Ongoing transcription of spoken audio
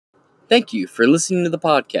Thank you for listening to the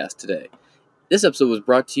podcast today. This episode was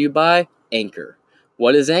brought to you by Anchor.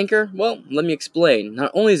 What is Anchor? Well, let me explain.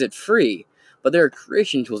 Not only is it free, but there are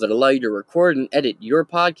creation tools that allow you to record and edit your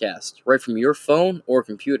podcast right from your phone or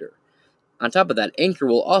computer. On top of that, Anchor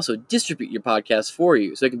will also distribute your podcast for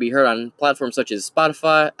you, so it can be heard on platforms such as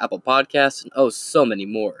Spotify, Apple Podcasts, and so many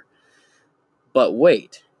more. But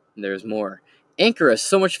wait, there's more. Anchor has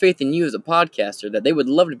so much faith in you as a podcaster that they would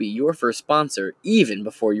love to be your first sponsor, even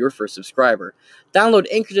before your first subscriber. Download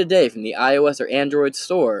Anchor today from the iOS or Android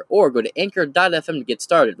store, or go to anchor.fm to get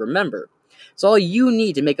started. Remember, it's all you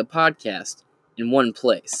need to make a podcast in one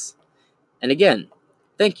place. And again,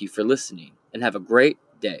 thank you for listening, and have a great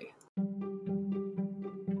day.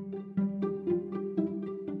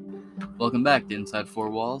 Welcome back to Inside Four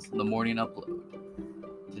Walls, the morning upload.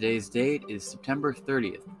 Today's date is September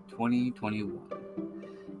 30th, 2021.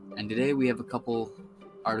 And today we have a couple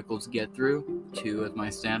articles to get through, two as my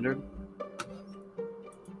standard.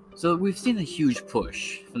 So we've seen a huge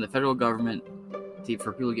push from the federal government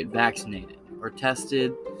for people to get vaccinated or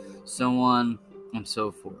tested, so on and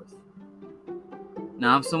so forth.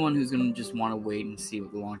 Now I'm someone who's going to just want to wait and see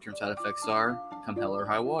what the long-term side effects are, come hell or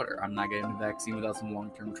high water. I'm not getting a vaccine without some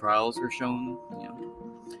long-term trials or shown,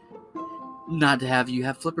 not to have you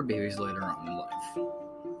have flipper babies later on in life.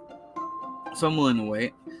 So I'm willing to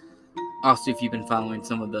wait. Also, if you've been following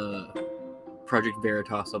some of the Project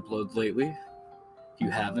Veritas uploads lately, if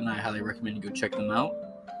you haven't, I highly recommend you go check them out.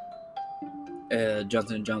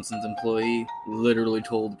 Johnson & Johnson's employee literally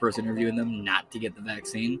told the person interviewing them not to get the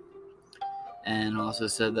vaccine, and also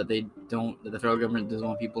said that the federal government doesn't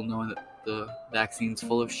want people knowing that the vaccine's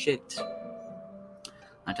full of shit.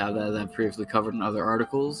 On top of that, as I've previously covered in other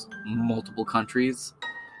articles, multiple countries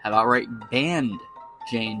have outright banned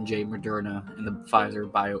J&J, Moderna, and the Pfizer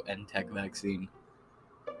BioNTech vaccine.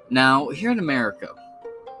 Now, here in America,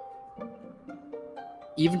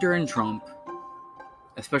 even during Trump,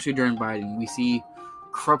 especially during Biden, we see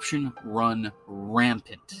corruption run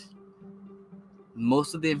rampant.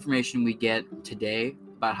 Most of the information we get today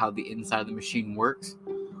about how the inside of the machine works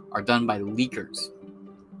are done by leakers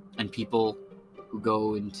and people who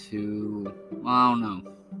go into,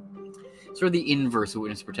 sort of the inverse of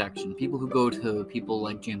witness protection. People who go to people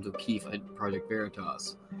like James O'Keefe at Project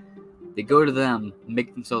Veritas. They go to them,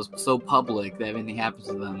 make themselves so public that if anything happens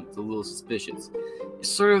to them, it's a little suspicious. It's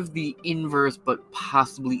sort of the inverse but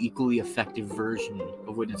possibly equally effective version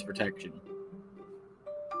of witness protection.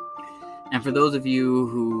 And for those of you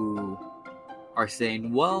who are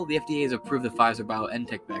saying, well, the FDA has approved the Pfizer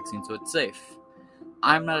BioNTech vaccine, so it's safe.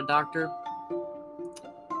 I'm not a doctor,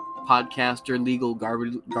 podcaster, legal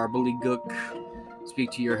garbledygook.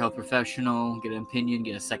 Speak to your health professional, get an opinion,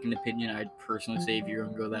 get a second opinion. I'd personally say if you're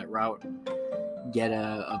going to go that route, get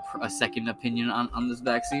a second opinion on this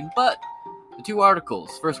vaccine. But the two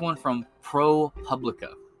articles, first one from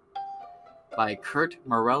ProPublica by Kurt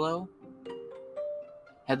Morello.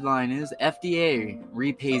 Headline is, FDA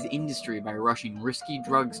repays industry by rushing risky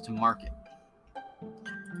drugs to market.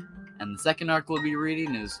 And the second article we'll be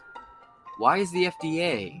reading is, why is the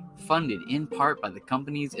FDA funded in part by the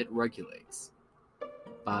companies it regulates?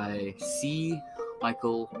 By C.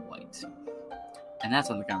 Michael White. And that's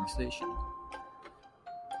on the conversation.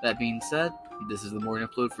 That being said, this is the morning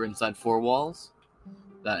upload for Inside Four Walls.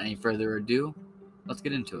 Without any further ado, let's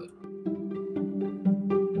get into it.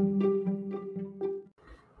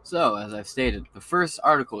 So, as I've stated, the first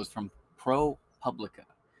article is from ProPublica.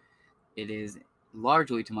 It is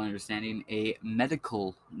largely, to my understanding, a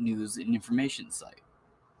medical news and information site.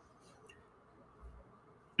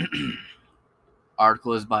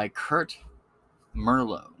 Article is by Kurt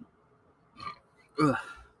Merlo.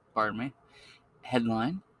 Pardon me.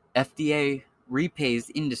 Headline, FDA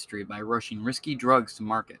repays industry by rushing risky drugs to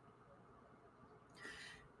market.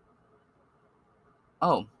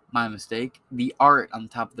 Oh, my mistake. The art on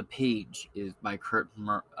top of the page is by Kurt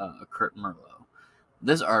Merlo.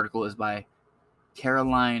 This article is by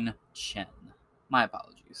Caroline Chen. My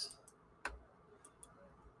apologies.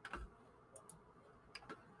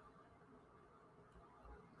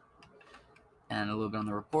 And a little bit on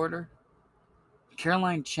the reporter.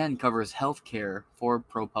 Caroline Chen covers healthcare for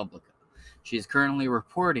ProPublica. She is currently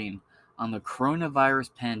reporting on the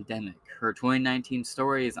coronavirus pandemic. Her 2019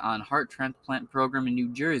 story is on heart transplant program in New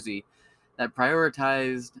Jersey that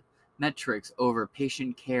prioritized metrics over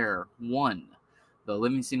patient care won the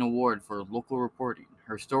Livingston Award for local reporting.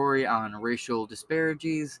 Her story on racial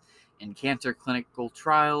disparities in cancer clinical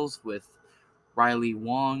trials with Riley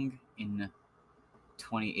Wong in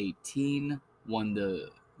 2018 won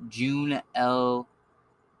the June L.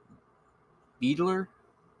 Beadler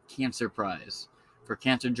Cancer Prize for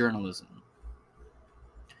cancer journalism,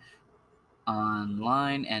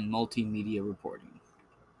 online and multimedia reporting.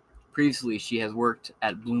 Previously, she has worked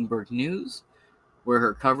at Bloomberg News, where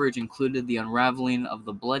her coverage included the unraveling of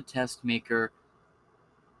the blood test maker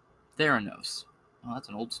Theranos. Oh, that's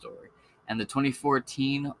an old story. And the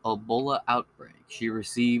 2014 Ebola outbreak. She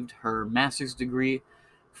received her master's degree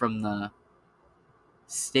from the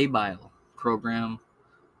Stabile program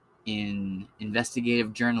in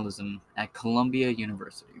investigative journalism at Columbia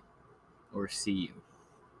University, or CU,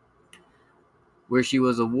 where she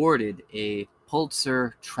was awarded a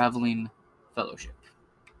Pulitzer Traveling Fellowship.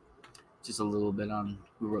 Just a little bit on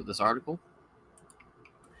who wrote this article.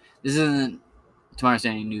 This isn't, to my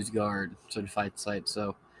understanding, a NewsGuard certified site,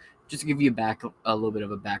 so just to give you a little bit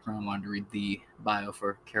of a background, I wanted to read the bio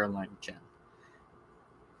for Caroline Chen.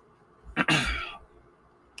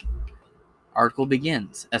 Article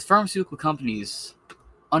begins. As pharmaceutical companies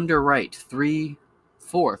underwrite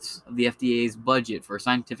 3/4 of the FDA's budget for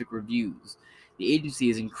scientific reviews, the agency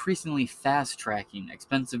is increasingly fast-tracking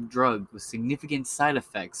expensive drugs with significant side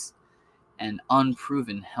effects and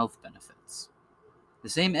unproven health benefits. The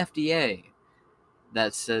same FDA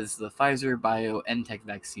that says the Pfizer BioNTech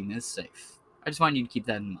vaccine is safe. I just want you to keep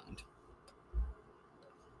that in mind.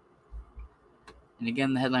 And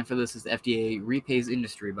again, the headline for this is the FDA repays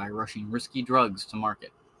industry by rushing risky drugs to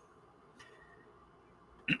market.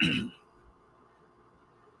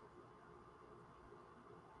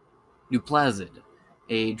 Nuplazid,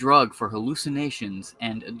 a drug for hallucinations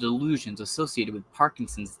and delusions associated with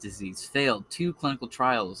Parkinson's disease, failed 2 clinical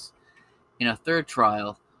trials. In a third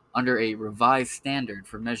trial, under a revised standard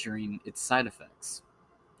for measuring its effects,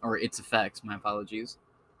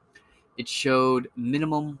 it showed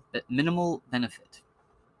minimal benefit.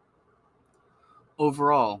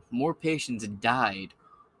 Overall, more patients died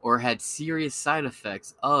or had serious side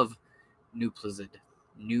effects of Nuplazid.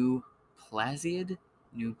 Nuplazid.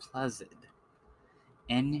 Nuplazid.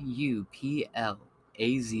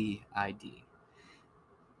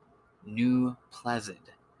 Nuplazid.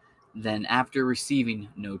 Than after receiving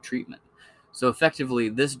no treatment. So effectively,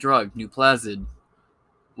 this drug, Nuplazid,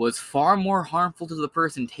 was far more harmful to the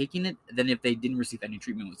person taking it than if they didn't receive any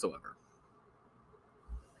treatment whatsoever.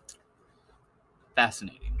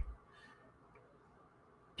 Fascinating.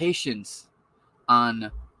 Patients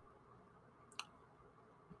on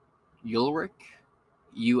Uloric,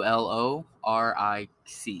 Uloric,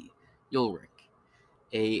 Uloric,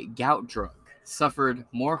 a gout drug, suffered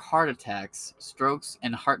more heart attacks, strokes,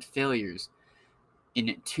 and heart failures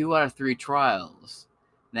in 2 out of 3 trials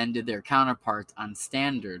than did their counterparts on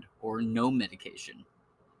standard or no medication.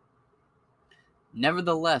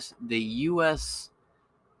 Nevertheless, the U.S.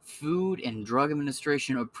 Food and Drug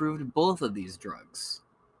Administration approved both of these drugs.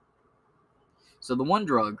 So the one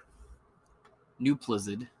drug,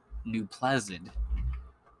 Nuplazid,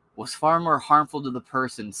 was far more harmful to the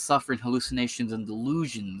person suffering hallucinations and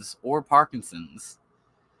delusions or Parkinson's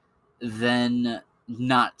than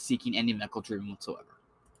not seeking any medical treatment whatsoever.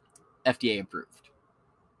 FDA approved.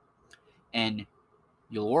 And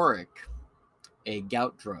Uloric, a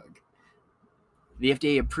gout drug, the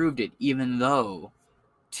FDA approved it even though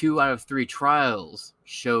 2 out of 3 trials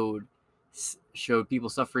showed people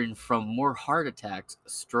suffering from more heart attacks,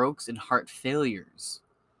 strokes, and heart failures.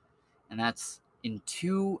 And that's in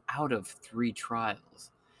 2 out of 3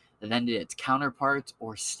 trials. Than did its counterparts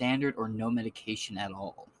or standard or no medication at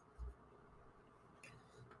all.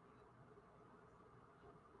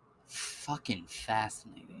 Fucking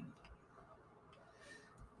fascinating.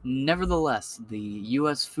 Nevertheless, the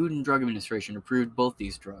U.S. Food and Drug Administration approved both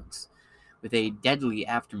these drugs, with a deadly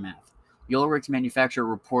aftermath. Uloric's manufacturer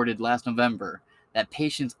reported last November that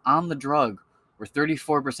patients on the drug were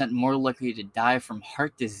 34% more likely to die from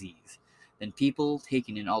heart disease than people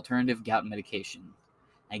taking an alternative gout medication.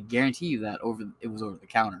 I guarantee you that it was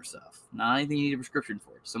over-the-counter stuff. Not anything you need a prescription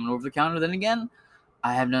for. Someone over-the-counter, then again,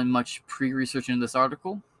 I haven't done much pre-research into this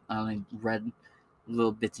article. I only read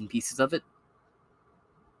little bits and pieces of it.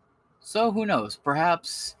 So who knows?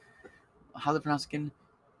 Perhaps, how they pronounce it again?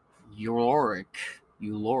 Uloric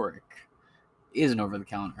is an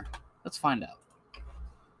over-the-counter. Let's find out.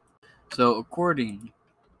 So according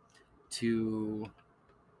to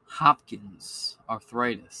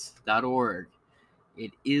hopkinsarthritis.org,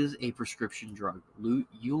 it is a prescription drug.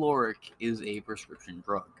 Uloric is a prescription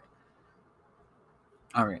drug.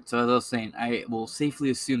 Alright, so as I was saying, I will safely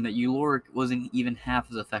assume that Uloric wasn't even half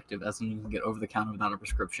as effective as something you can get over the counter without a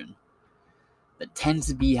prescription. That tends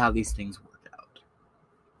to be how these things work out.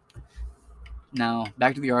 Now,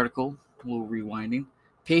 back to the article, a little rewinding.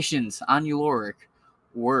 Patients on Uloric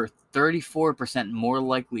were 34% more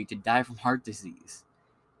likely to die from heart disease,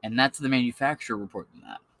 and that's the manufacturer reporting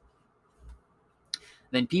that,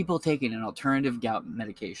 than people taking an alternative gout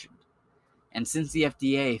medication. And since the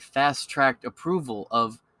FDA fast-tracked approval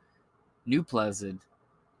of Nuplazid,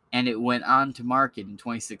 and it went on to market in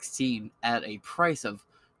 2016 at a price of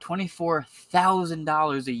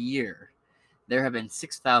 $24,000 a year, there have been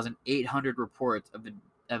 6,800 reports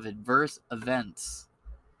of adverse events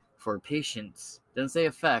for patients. It doesn't say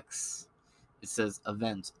effects, it says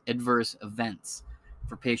events, adverse events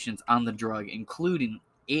for patients on the drug, including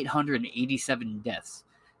 887 deaths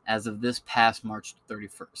as of this past March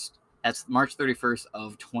 31st. That's March 31st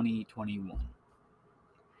of 2021.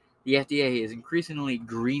 The FDA is increasingly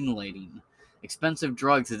greenlighting expensive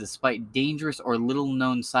drugs despite dangerous or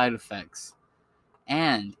little-known side effects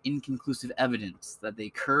and inconclusive evidence that they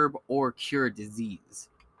curb or cure disease.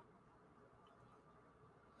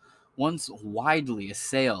 Once widely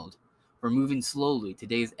assailed for moving slowly,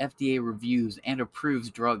 today's FDA reviews and approves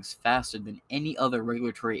drugs faster than any other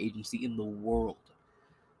regulatory agency in the world.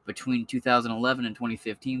 Between 2011 and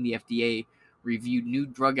 2015, the FDA reviewed new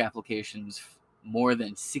drug applications more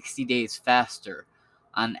than 60 days faster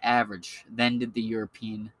on average than did the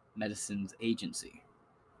European Medicines Agency.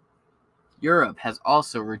 Europe has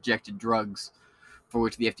also rejected drugs for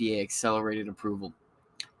which the FDA accelerated approval,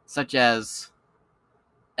 such as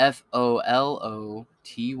Folotyn,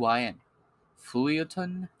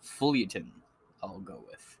 Fulliton, I'll go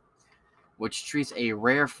with, which treats a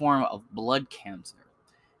rare form of blood cancer.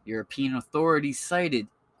 European authorities cited,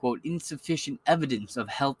 quote, insufficient evidence of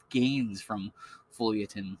health gains from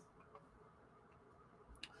Fulliton,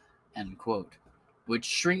 end quote, which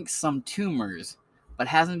shrinks some tumors but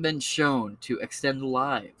hasn't been shown to extend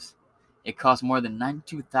lives. It costs more than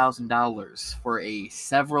 $92,000 for a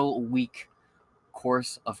several-week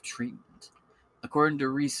course of treatment, according to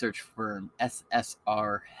research firm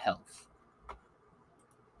SSR Health.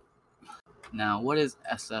 Now, what is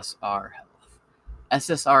SSR Health?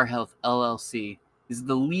 SSR Health LLC is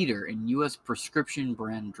the leader in U.S. prescription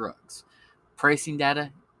brand drugs, pricing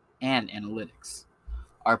data, and analytics.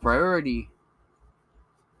 Our priority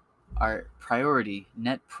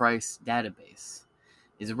net price database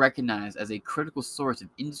is recognized as a critical source of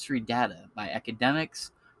industry data by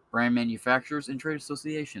academics, brand manufacturers and trade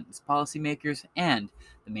associations, policymakers, and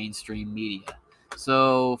the mainstream media.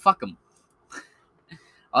 So, fuck them.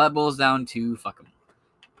 All that boils down to fuck them.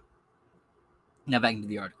 Now back into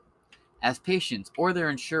the article. As patients or their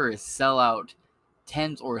insurers sell out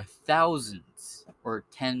tens or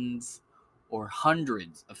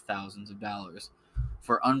hundreds of thousands of dollars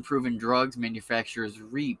for unproven drugs, manufacturers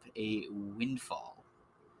reap a windfall.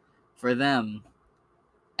 For them,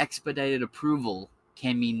 expedited approval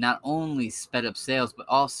can mean not only sped up sales, but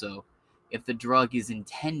also, if the drug is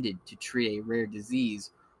intended to treat a rare disease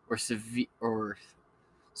or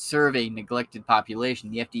serve a neglected population,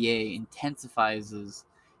 the FDA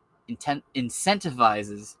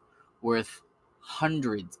incentivizes worth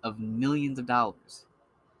hundreds of millions of dollars.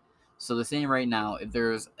 So they're saying right now, if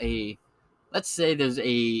let's say there's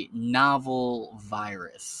a novel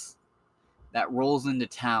virus that rolls into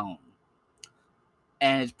town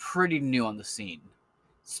and is pretty new on the scene,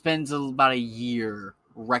 spends about a year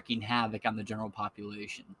wreaking havoc on the general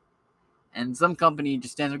population, and some company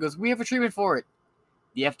just stands there and goes, we have a treatment for it.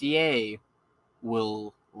 The FDA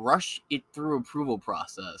will rush it through approval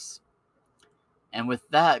process. And with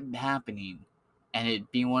that happening, and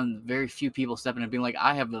it being one of the very few people stepping in and being like,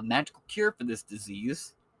 I have a magical cure for this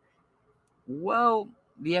disease, well,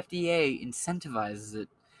 the FDA incentivizes it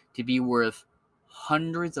to be worth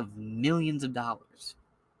hundreds of millions of dollars.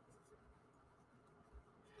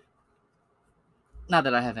 Not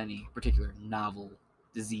that I have any particular novel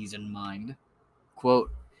disease in mind.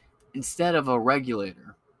 Quote, instead of a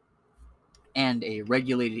regulator and a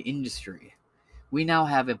regulated industry, we now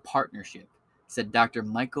have a partnership, said Dr.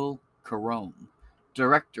 Michael Carone,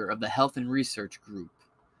 director of the Health and Research Group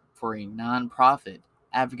for a nonprofit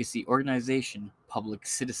advocacy organization, Public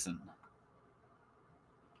Citizen.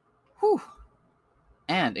 Whew.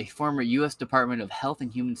 And a former U.S. Department of Health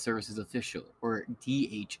and Human Services official, or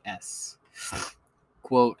DHS.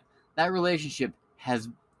 Quote, that relationship has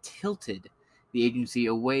tilted the agency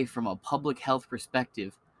away from a public health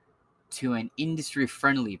perspective to an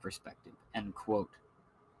industry-friendly perspective, end quote.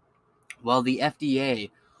 While the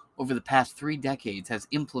FDA, over the past 3 decades, has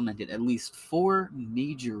implemented at least 4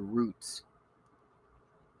 major routes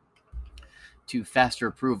to faster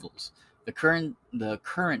approvals, the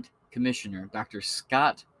current commissioner, Dr.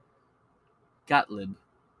 Scott Gottlieb,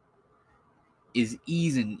 is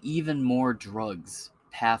easing even more drugs'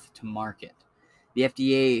 path to market. The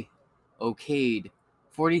FDA okayed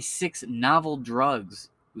 46 novel drugs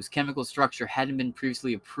whose chemical structure hadn't been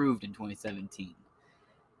previously approved in 2017.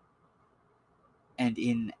 And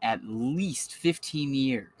in at least 15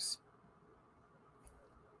 years.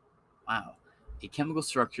 Wow. A chemical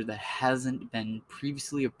structure that hasn't been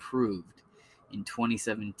previously approved in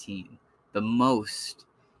 2017. The most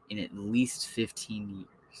in at least 15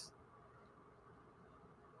 years.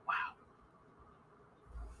 Wow.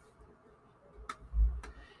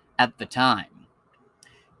 At the time,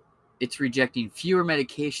 it's rejecting fewer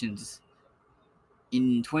medications.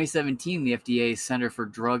 In 2017, the FDA Center for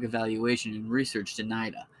Drug Evaluation and Research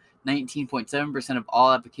denied 19.7% of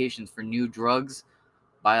all applications for new drugs,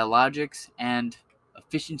 biologics, and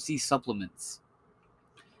efficiency supplements,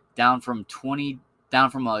 down from a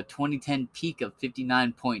 2010 peak of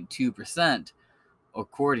 59.2%,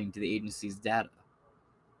 according to the agency's data.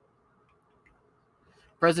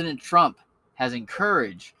 President Trump has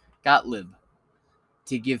encouraged Gottlieb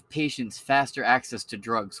to give patients faster access to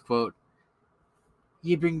drugs. Quote,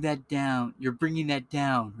 You're bringing that down,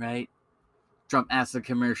 right? Trump asked the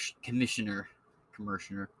commissioner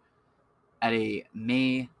at a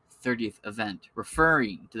May 30th event,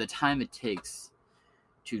 referring to the time it takes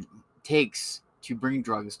to bring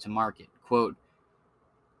drugs to market. Quote,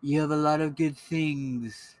 You have a lot of good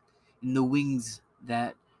things in the wings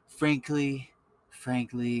that, frankly,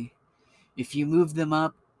 if you move them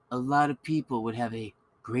up, a lot of people would have a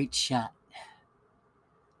great shot,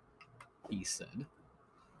 he said.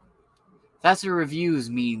 Faster reviews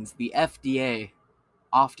means the FDA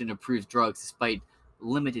often approves drugs despite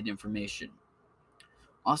limited information.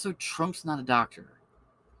 Also, Trump's not a doctor.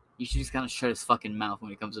 He should just kind of shut his fucking mouth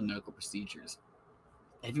when it comes to medical procedures.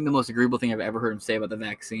 I think the most agreeable thing I've ever heard him say about the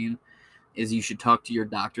vaccine is you should talk to your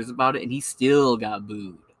doctors about it, and he still got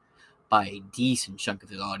booed by a decent chunk of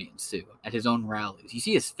his audience too at his own rallies. You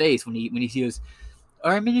see his face when he goes,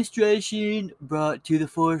 "Our administration brought to the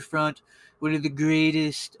forefront one of the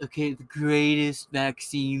greatest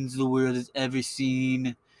vaccines the world has ever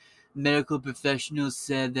seen. Medical professionals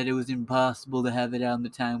said that it was impossible to have it out in the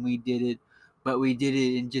time we did it, but we did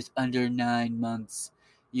it in just under 9 months.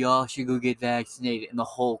 Y'all should go get vaccinated." And the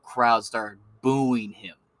whole crowd started booing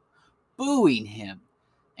him.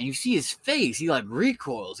 And you see his face, he like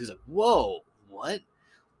recoils. He's like, whoa, what?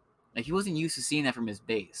 Like he wasn't used to seeing that from his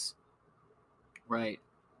base. Right?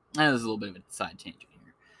 I know there's a little bit of a side tangent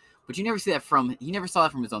here. But he never saw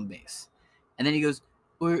that from his own base. And then he goes,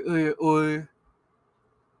 or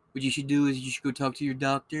what you should do is you should go talk to your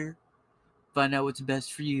doctor, find out what's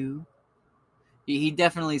best for you. He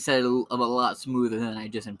definitely said it a lot smoother than I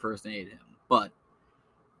just impersonated him. But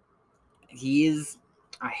he is,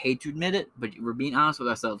 I hate to admit it, but we're being honest with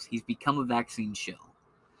ourselves, he's become a vaccine shill.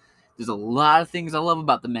 There's a lot of things I love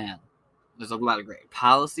about the man. There's a lot of great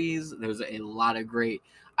policies. There's a lot of great...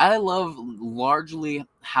 I love largely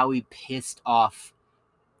how he pissed off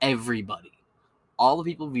everybody. All the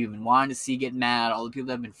people we've been wanting to see get mad, all the people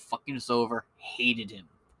that have been fucking us over, hated him.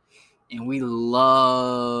 And we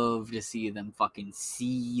love to see them fucking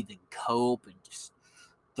seethe and cope and just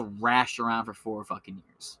thrash around for 4 fucking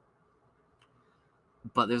years.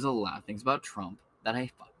 But there's a lot of things about Trump that I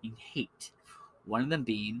fucking hate. One of them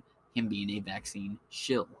being him being a vaccine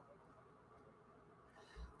shill.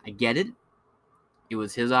 I get it. It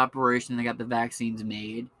was his operation that got the vaccines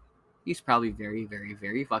made. He's probably very, very,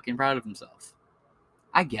 very fucking proud of himself.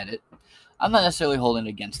 I get it. I'm not necessarily holding it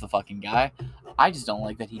against the fucking guy. I just don't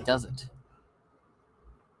like that he does it.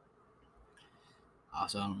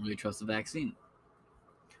 Also, I don't really trust the vaccine.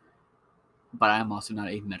 But I'm also not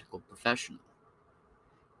a medical professional.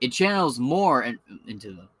 It channels more,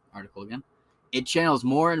 into the article again, it channels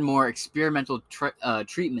more and more experimental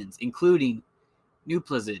treatments, including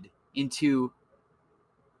Nuplazid, into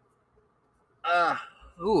I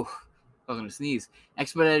was going to sneeze.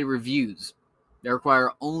 Expedited reviews that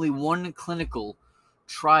require only one clinical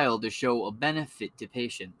trial to show a benefit to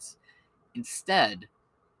patients, instead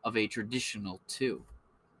of a traditional 2.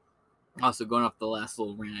 Also, going off the last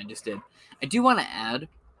little rant I just did, I do want to add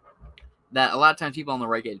that a lot of times people on the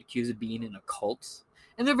right get accused of being in a cult,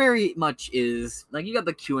 and there very much is, like, you got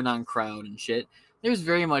the QAnon crowd and shit. There's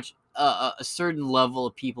very much a certain level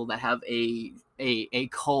of people that have a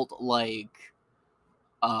cult-like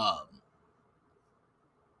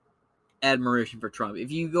admiration for Trump.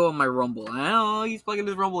 If you go on my Rumble, I know he's plugging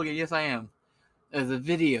his Rumble again. Yes, I am. There's a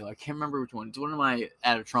video. I can't remember which one. It's one of my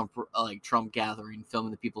at a Trump gathering,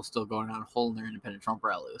 filming the people still going out holding their independent Trump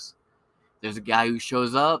rallies. There's a guy who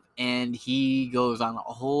shows up and he goes on a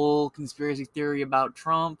whole conspiracy theory about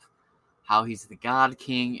Trump, how he's the God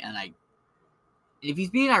King, and If he's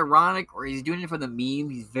being ironic or he's doing it for the meme,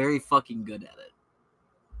 he's very fucking good at it.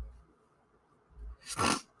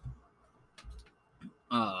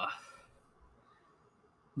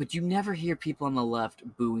 But you never hear people on the left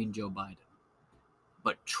booing Joe Biden.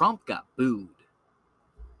 But Trump got booed.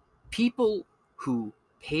 People who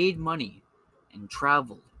paid money and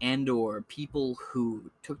traveled, and or people who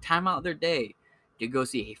took time out of their day to go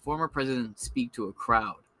see a former president speak to a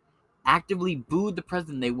crowd actively booed the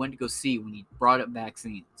president they went to go see when he brought up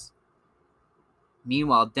vaccines.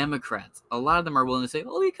 Meanwhile, Democrats, a lot of them are willing to say,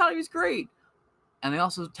 oh, the economy's great. And they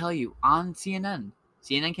also tell you on CNN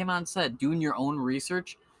came out and said, doing your own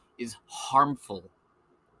research is harmful.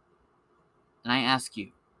 And I ask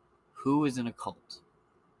you, who is in a cult?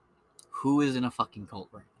 Who is in a fucking cult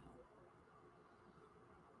right now?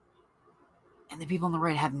 And the people on the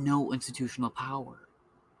right have no institutional power.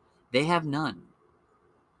 They have none.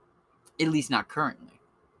 At least not currently.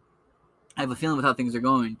 I have a feeling with how things are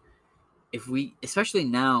going, if we, especially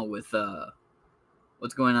now with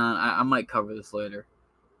what's going on, I might cover this later.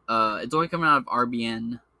 It's only coming out of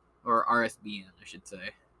RBN, or RSBN, I should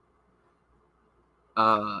say.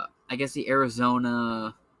 I guess the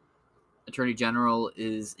Arizona Attorney General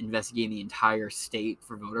is investigating the entire state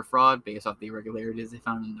for voter fraud based off the irregularities they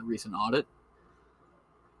found in the recent audit.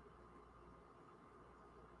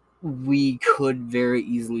 We could very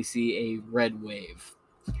easily see a red wave.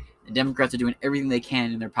 The Democrats are doing everything they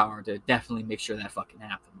can in their power to definitely make sure that fucking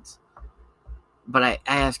happens. But I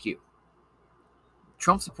ask you,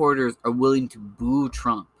 Trump supporters are willing to boo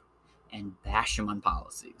Trump and bash him on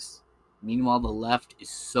policies. Meanwhile, the left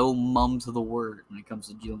is so mum to the word when it comes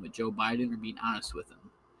to dealing with Joe Biden or being honest with him.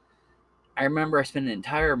 I remember I spent an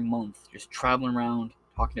entire month just traveling around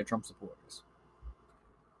talking to Trump supporters.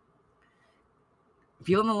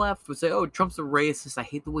 People on the left would say, oh, Trump's a racist. I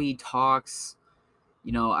hate the way he talks.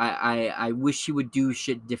 You know, I wish he would do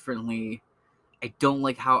shit differently. I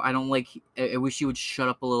wish he would shut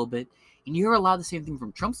up a little bit. And you hear a lot of the same thing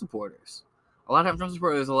from Trump supporters. A lot of times Trump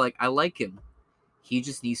supporters are like, I like him. He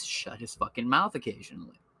just needs to shut his fucking mouth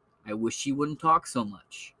occasionally. I wish he wouldn't talk so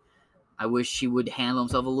much. I wish he would handle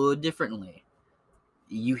himself a little differently.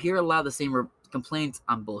 You hear a lot of the same complaints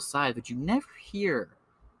on both sides, but you never hear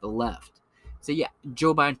the left. So yeah,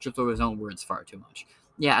 Joe Biden trips over his own words far too much.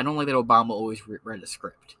 Yeah, I don't like that Obama always read a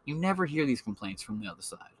script. You never hear these complaints from the other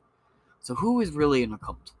side. So who is really in a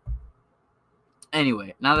cult?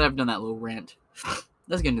 Anyway, now that I've done that little rant,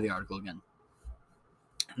 let's get into the article again.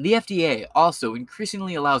 The FDA also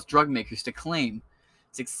increasingly allows drug makers to claim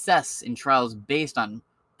success in trials based on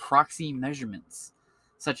proxy measurements,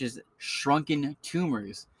 such as shrunken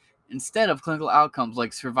tumors, instead of clinical outcomes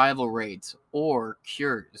like survival rates or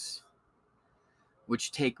cures,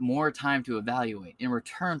 which take more time to evaluate. In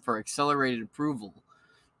return for accelerated approval,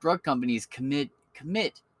 drug companies commit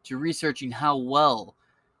to researching how well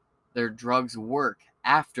their drugs work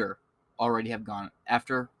after already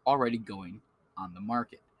going on the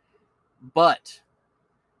market. But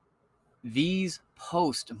these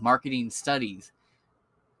post-marketing studies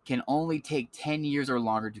can only take 10 years or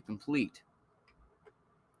longer to complete.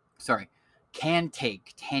 Can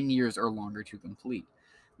take 10 years or longer to complete,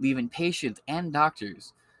 leaving patients and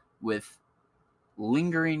doctors with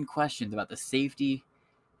lingering questions about the safety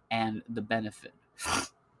and the benefit.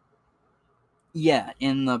 Yeah,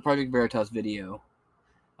 in the Project Veritas video,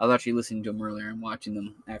 I was actually listening to them earlier and watching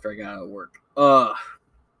them after I got out of work.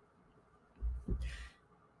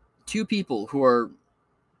 Two people who are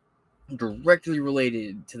directly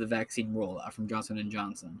related to the vaccine rollout from Johnson &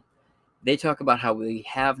 Johnson, they talk about how we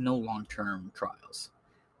have no long-term trials.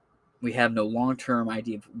 We have no long-term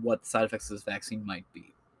idea of what the side effects of this vaccine might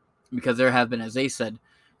be. Because there have been, as they said,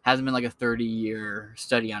 hasn't been like a 30-year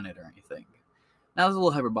study on it or anything. Now, it's a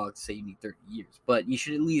little hyperbolic to say you need 30 years, but you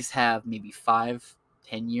should at least have maybe 5-10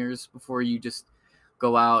 years before you just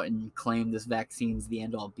go out and claim this vaccine's the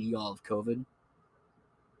end-all, be-all of COVID.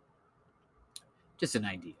 Just an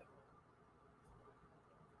idea.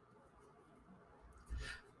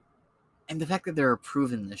 And the fact that they're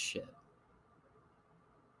approving this shit.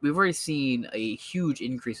 We've already seen a huge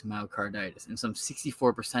increase in myocarditis, and some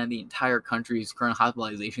 64% of the entire country's current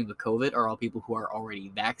hospitalizations with COVID are all people who are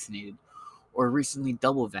already vaccinated or recently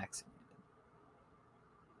double vaccinated.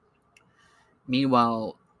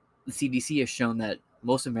 Meanwhile, the CDC has shown that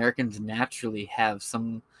most Americans naturally have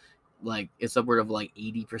some, it's upward of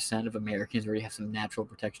 80% of Americans already have some natural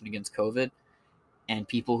protection against COVID. And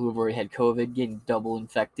people who have already had COVID getting double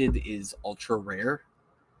infected is ultra rare.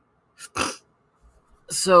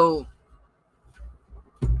 So,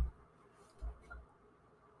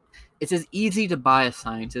 it's as easy to buy a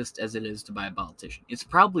scientist as it is to buy a politician. It's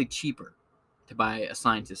probably cheaper to buy a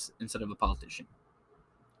scientist instead of a politician.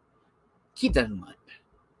 Keep that in mind.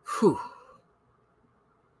 Whew.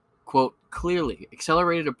 Quote, clearly,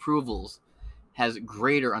 accelerated approvals has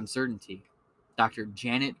greater uncertainty. Dr.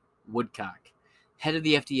 Janet Woodcock, head of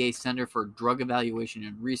the FDA Center for Drug Evaluation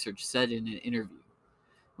and Research, said in an interview,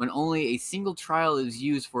 when only a single trial is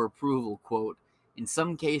used for approval, quote, in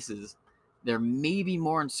some cases, there may be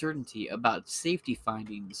more uncertainty about safety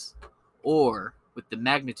findings or with the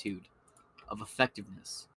magnitude of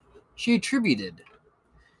effectiveness. She attributed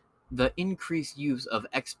the increased use of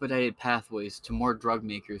expedited pathways to more drug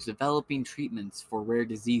makers developing treatments for rare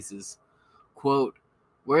diseases, quote,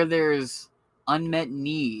 where there's unmet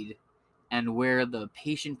need and where the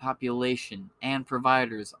patient population and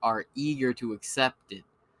providers are eager to accept it,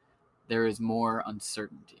 there is more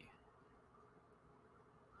uncertainty.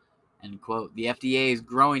 End quote. The FDA's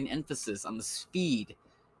growing emphasis on the speed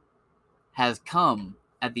has come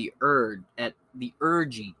at the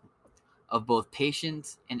urging of both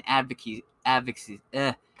patients and advocacy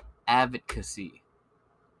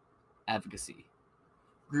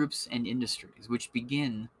groups and industries, which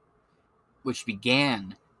began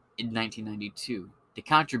in 1992 to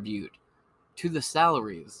contribute to the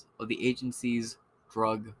salaries of the agency's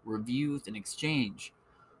drug reviews in exchange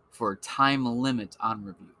for time limits on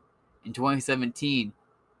review. In 2017,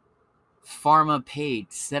 Pharma paid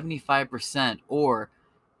 75% or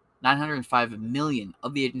 $905 million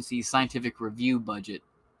of the agency's scientific review budget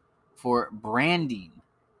for branding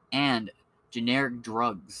and generic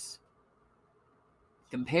drugs,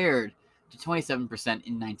 compared to 27%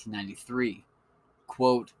 in 1993.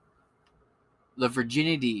 Quote, the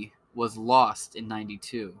virginity was lost in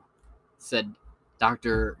 92, said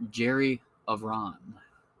Dr. Jerry Avron,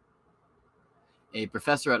 a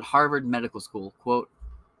professor at Harvard Medical School. Quote,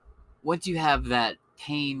 once you have that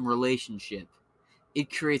pain relationship, it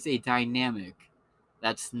creates a dynamic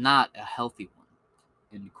that's not a healthy one.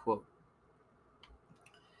 End quote.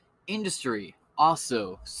 Industry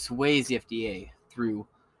also sways the FDA through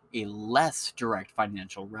a less direct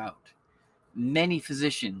financial route. Many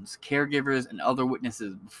physicians, caregivers, and other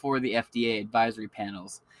witnesses before the FDA advisory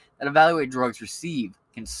panels that evaluate drugs receive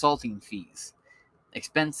consulting fees,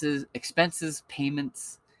 expenses,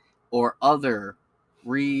 payments, or other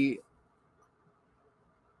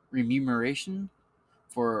remuneration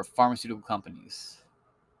for pharmaceutical companies.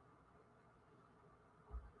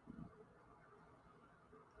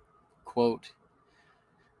 Quote,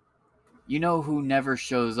 you know who never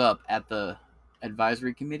shows up at the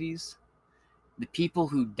advisory committees? The people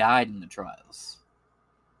who died in the trials.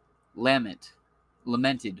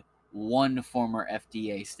 Lamented one former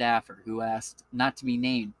FDA staffer who asked not to be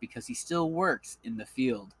named because he still works in the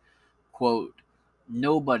field. Quote,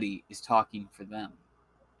 nobody is talking for them.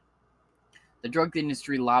 The drug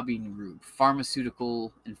industry lobbying group,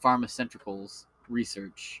 Pharmaceutical and Pharmaceuticals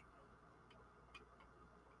Research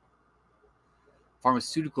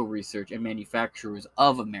and Manufacturers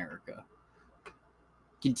of America,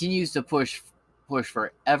 continues to push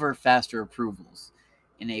for ever faster approvals.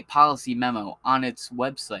 In a policy memo on its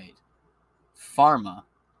website, Pharma,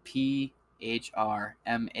 PHRMA,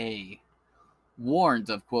 warns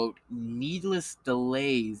of, quote, needless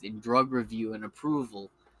delays in drug review and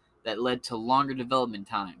approval that led to longer development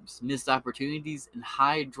times, missed opportunities, and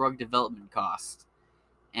high drug development costs,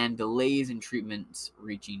 and delays in treatments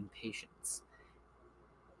reaching patients.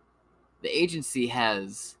 The agency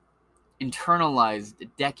has internalized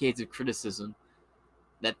decades of criticism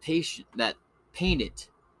that paint it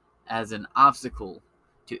as an obstacle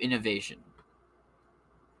to innovation.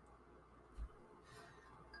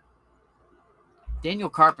 Daniel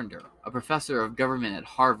Carpenter, a professor of government at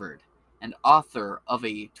Harvard and author of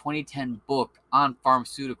a 2010 book on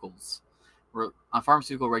pharmaceutical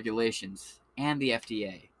regulations and the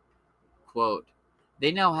FDA, quote,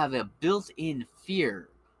 they now have a built-in fear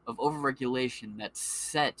of overregulation that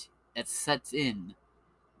set in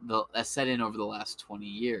over the last 20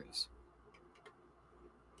 years.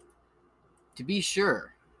 To be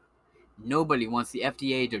sure, nobody wants the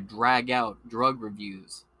FDA to drag out drug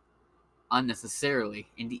reviews unnecessarily,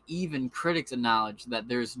 and even critics acknowledge that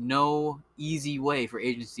there's no easy way for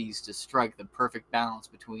agencies to strike the perfect balance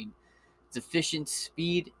between sufficient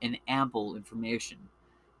speed and ample information,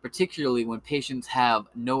 particularly when patients have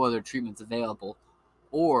no other treatments available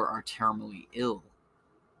or are terminally ill.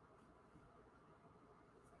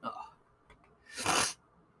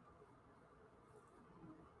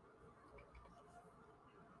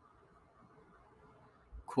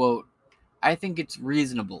 Quote, I think it's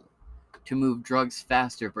reasonable to move drugs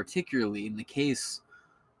faster, particularly in the case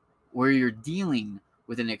where you're dealing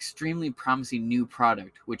with an extremely promising new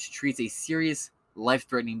product which treats a serious,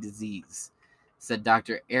 life-threatening disease, said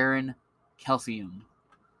Dr. Aaron Kelsium,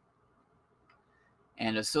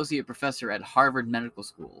 an associate professor at Harvard Medical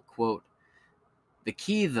School. Quote, "The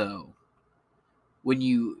key, though, when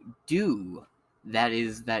you do that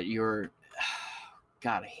is that you're..."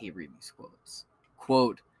 God, I hate reading these quotes.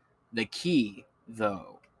 Quote, "The key,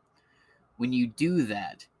 though, when you do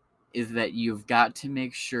that is that you've got to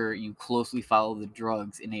make sure you closely follow the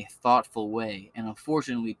drugs in a thoughtful way, and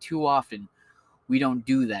unfortunately, too often, we don't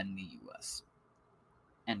do that in the U.S."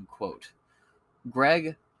 End quote.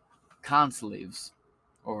 Greg Konslavs,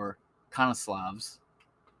 or Konoslavs,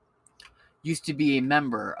 used to be a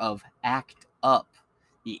member of ACT UP,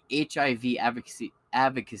 the HIV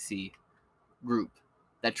advocacy group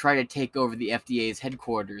that tried to take over the FDA's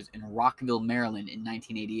headquarters in Rockville, Maryland in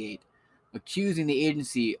 1988, accusing the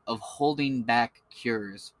agency of holding back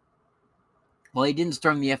cures. While he didn't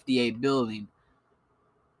storm the FDA building,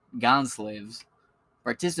 Gonslaves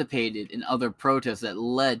participated in other protests that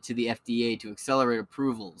led to the FDA to accelerate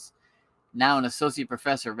approvals. Now an associate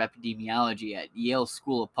professor of epidemiology at Yale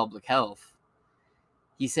School of Public Health,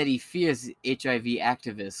 he said he fears HIV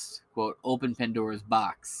activists, quote, "open Pandora's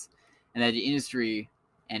box," and that the industry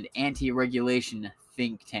and anti-regulation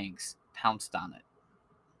think tanks pounced on it.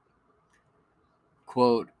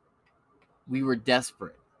 Quote, "We were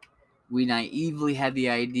desperate. We naively had the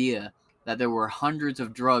idea that there were hundreds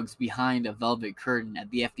of drugs behind a velvet curtain at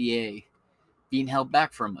the FDA being held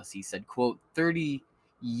back from us," he said. Quote, 30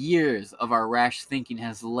 years of our rash thinking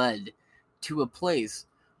has led to a place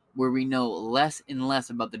where we know less and less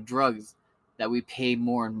about the drugs that we pay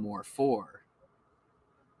more and more for.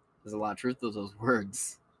 There's a lot of truth to those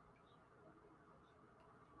words.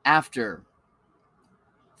 After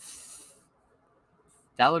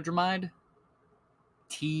thalidomide,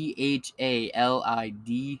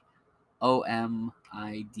 THALIDOMIDE,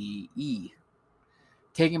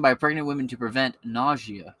 taken by pregnant women to prevent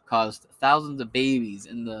nausea, caused thousands of babies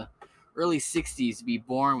in the early 60s to be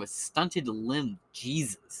born with stunted limbs.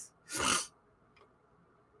 Jesus.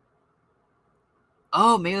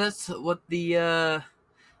 Oh, maybe that's what the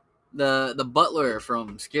butler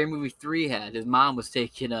from Scary Movie 3 had. His mom was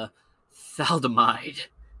taking a thalidomide.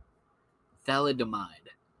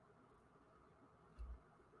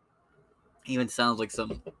 Even sounds like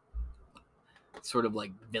some sort of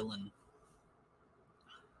like villain.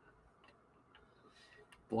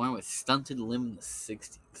 Born with stunted limb in the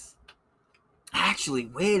 60s. Actually,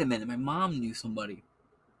 wait a minute. My mom knew somebody.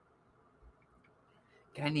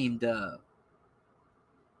 A guy named, I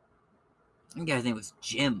think the guy's name was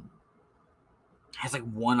Jim. Has like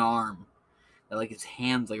one arm. That like his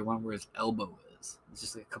hand's like around where his elbow is. It's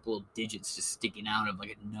just like a couple of digits just sticking out of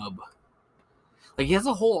like a nub. Like he has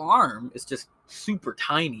a whole arm. It's just super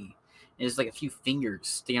tiny. And it's like a few fingers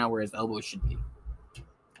sticking out where his elbow should be.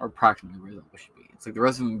 Or approximately where his elbow should be. It's like the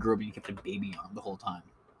rest of him grew up and he kept a baby arm the whole time.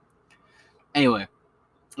 Anyway,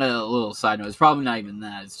 a little side note. It's probably not even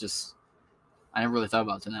that. It's just, I never really thought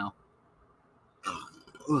about it till now.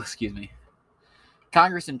 Ooh, excuse me.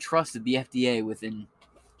 Congress entrusted the FDA with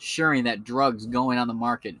ensuring that drugs going on the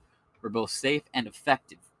market were both safe and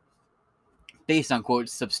effective, based on, quote,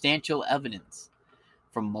 substantial evidence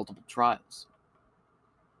from multiple trials.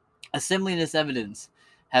 Assembling this evidence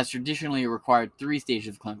has traditionally required 3 stages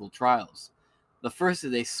of clinical trials. The first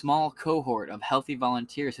is a small cohort of healthy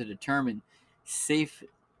volunteers to determine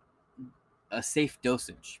a safe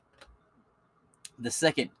dosage. The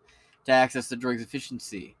second, to assess the drug's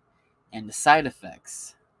efficiency and side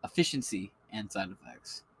effects.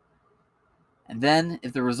 And then,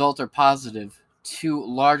 if the results are positive, 2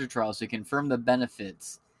 larger trials to confirm the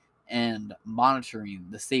benefits and monitoring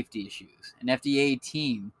the safety issues. An FDA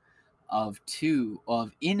team of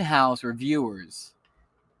in-house reviewers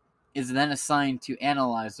is then assigned to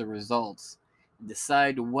analyze the results and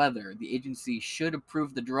decide whether the agency should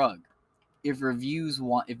approve the drug. If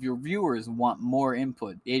reviewers want more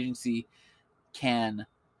input, the agency can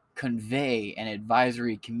convey an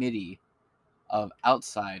advisory committee of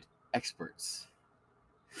outside experts.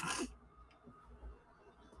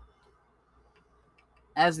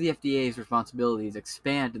 As the FDA's responsibilities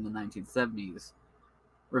expand in the 1970s,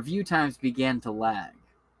 review times began to lag,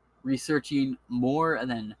 researching more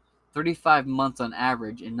than 35 months on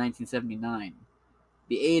average in 1979.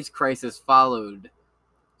 The AIDS crisis followed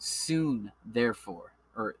soon thereafter,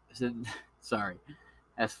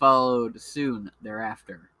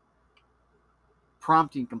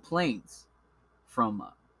 prompting complaints from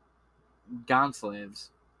Gonslaves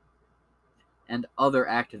and other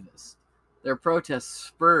activists. Their protests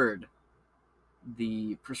spurred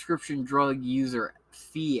the Prescription Drug User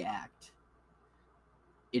Fee Act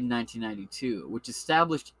in 1992, which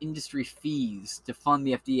established industry fees to fund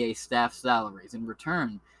the FDA staff salaries. In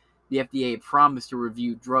return, the FDA promised to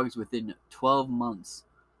review drugs within 12 months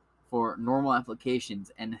for normal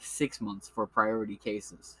applications and 6 months for priority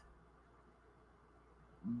cases.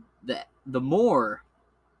 The more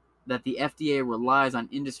that the FDA relies on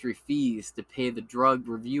industry fees to pay for drug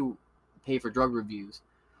reviews,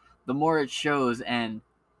 the more it shows an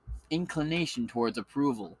inclination towards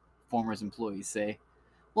approval, former employees say.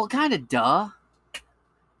 Well, kind of duh.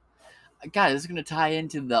 God, this is going to tie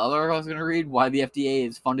into the other article I was going to read, why the FDA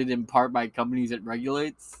is funded in part by companies it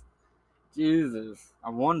regulates. Jesus. I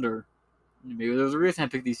wonder. Maybe there's a reason I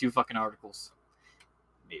picked these two fucking articles.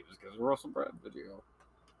 Maybe it's because of Russell Brand video.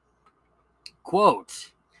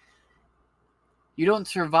 Quote, "You don't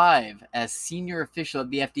survive as senior official at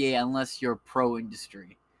the FDA unless you're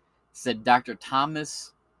pro-industry," said Dr.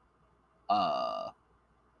 Thomas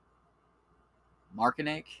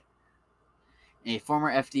Markinek, a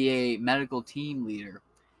former FDA medical team leader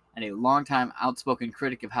and a longtime outspoken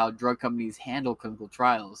critic of how drug companies handle clinical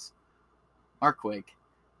trials. Markinek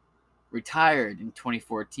retired in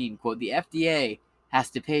 2014. Quote, "The FDA has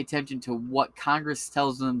to pay attention to what Congress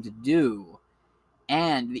tells them to do,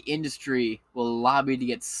 and the industry will lobby to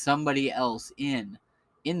get somebody else in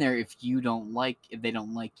there if they don't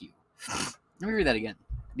like you." Let me read that again.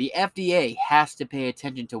 The FDA has to pay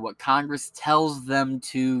attention to what Congress tells them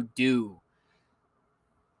to do,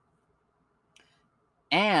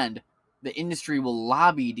 and the industry will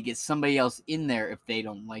lobby to get somebody else in there if they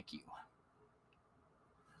don't like you.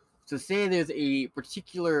 So say there's a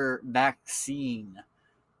particular vaccine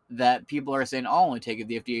that people are saying, I'll only take it if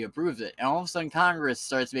the FDA approves it. And all of a sudden Congress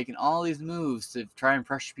starts making all these moves to try and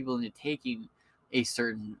pressure people into taking a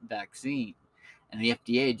certain vaccine. And the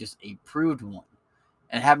FDA just approved one.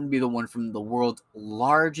 And it happened to be the one from the world's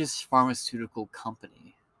largest pharmaceutical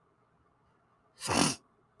company.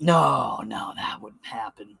 No, that wouldn't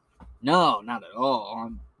happen. No, not at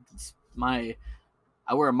all. I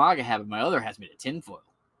wear a MAGA hat, but my other hat's made of tinfoil.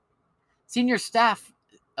 Senior staffers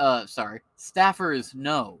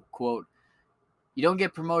know, quote, "You don't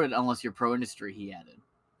get promoted unless you're pro-industry," he added.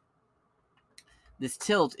 This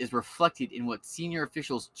tilt is reflected in what senior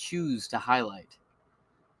officials choose to highlight.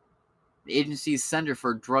 The agency's Center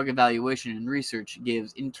for Drug Evaluation and Research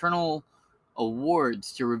gives internal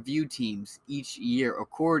awards to review teams each year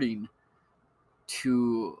according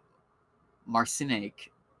to Marcinek,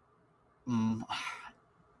 Marcinak.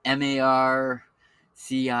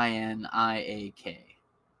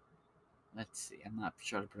 Let's see, I'm not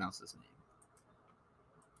sure how to pronounce this name.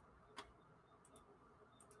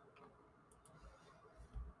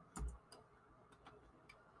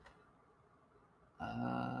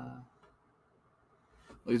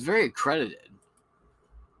 He was very accredited.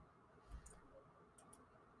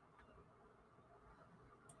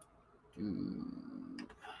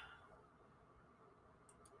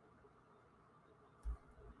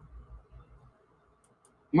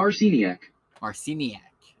 Marciniak.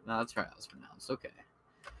 No, that's right, that was pronounced. Okay.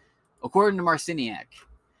 According to Marciniak,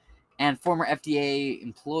 and former FDA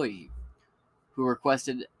employee who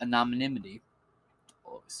requested anonymity,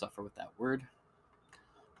 always suffer with that word,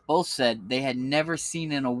 both said they had never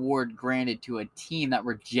seen an award granted to a team that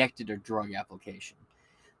rejected a drug application.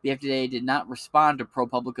 The FDA did not respond to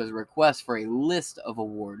ProPublica's request for a list of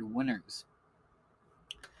award winners.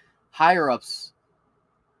 Higher-ups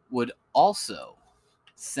would also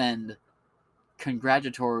send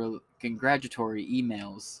congratulatory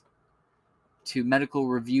emails to medical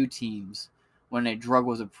review teams when a drug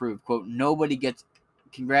was approved. Quote, "Nobody gets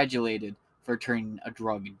congratulated for turning a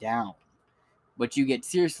drug down, but you get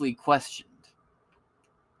seriously questioned,"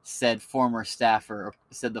 said the former staffer.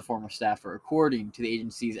 According to the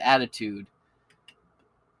agency's attitude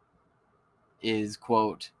is,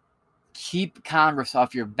 quote, "Keep Congress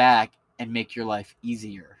off your back and make your life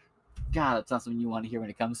easier." God, that's not something you want to hear when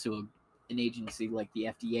it comes to an agency like the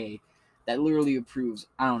FDA that literally approves,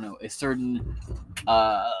 I don't know, a certain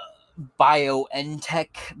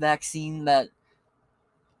BioNTech vaccine that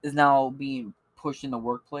is now being pushed in the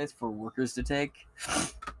workplace for workers to take.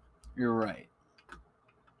 You're right.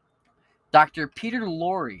 Dr. Peter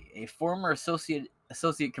Lorre, a former associate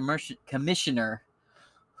commissioner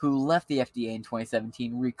who left the FDA in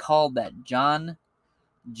 2017, recalled that John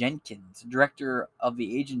Jenkins, director of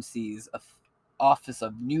the agency's Office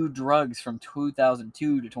of New Drugs from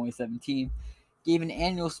 2002 to 2017, gave an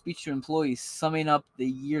annual speech to employees summing up the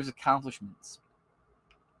year's accomplishments.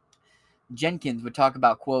 Jenkins would talk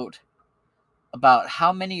about, quote, "about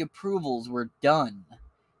how many approvals were done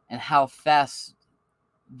and how fast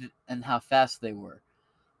they were.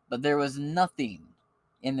 But there was nothing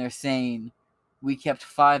in there saying we kept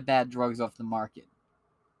 5 bad drugs off the market,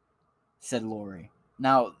 said Lori.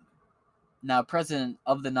 Now president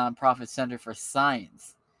of the nonprofit Center for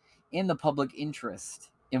Science in the Public Interest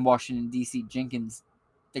in Washington, D.C., Jenkins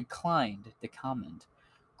declined to comment.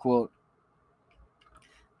 Quote,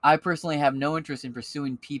 I personally have no interest in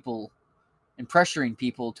pursuing people and pressuring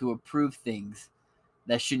people to approve things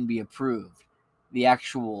that shouldn't be approved. The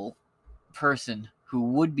actual person who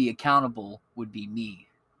would be accountable would be me,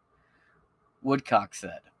 Woodcock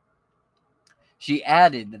said. She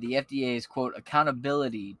added that the FDA's, quote,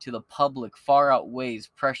 accountability to the public far outweighs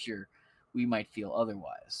pressure we might feel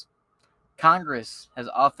otherwise. Congress has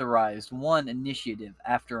authorized one initiative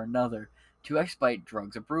after another to expedite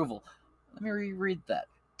drugs approval. Let me reread that.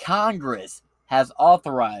 Congress has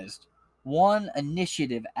authorized one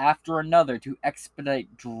initiative after another to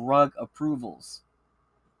expedite drug approvals.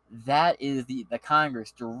 That is the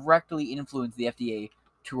Congress directly influenced the FDA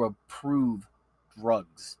to approve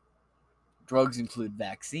drugs. Drugs include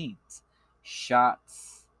vaccines,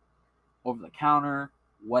 shots, over the counter,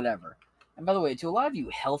 whatever. And by the way, to a lot of you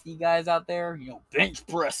healthy guys out there, bench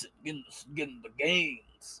pressing, getting the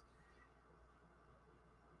gains,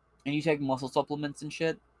 and you take muscle supplements and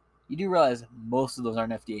shit, you do realize most of those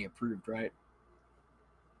aren't FDA approved, right?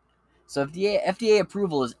 So if the FDA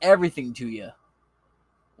approval is everything to you,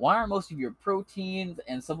 why are most of your proteins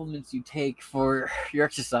and supplements you take for your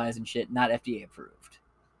exercise and shit not FDA approved?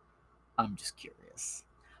 I'm just curious.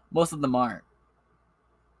 Most of them aren't.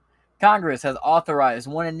 Congress has authorized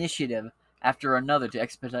one initiative after another to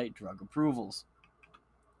expedite drug approvals.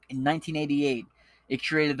 In 1988, it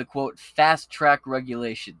created the, quote, fast-track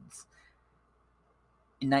regulations.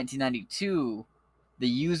 In 1992, the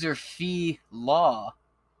user fee law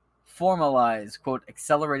formalized, quote,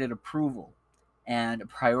 accelerated approval and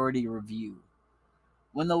priority review.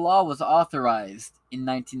 When the law was authorized in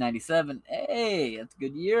 1997, hey, that's a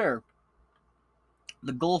good year,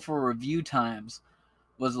 the goal for review times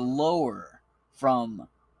was lower from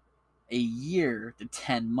a year to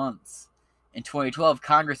 10 months. In 2012,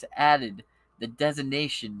 Congress added the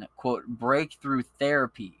designation, quote, breakthrough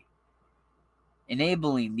therapy,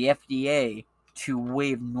 enabling the FDA to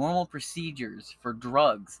waive normal procedures for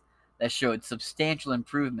drugs that showed substantial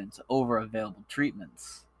improvements over available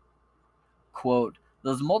treatments. Quote,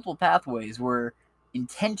 those multiple pathways were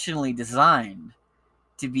intentionally designed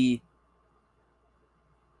to be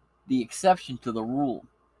the exception to the rule.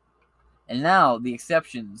 And now the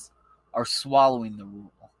exceptions are swallowing the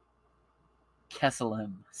rule,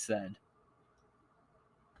 Kesselheim said.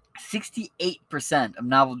 68% of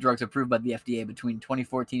novel drugs approved by the FDA between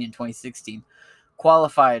 2014 and 2016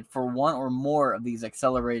 qualified for one or more of these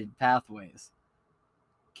accelerated pathways.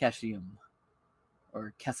 Kesselheim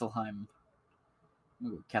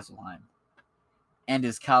and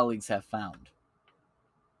his colleagues have found.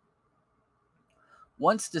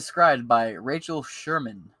 Once described by Rachel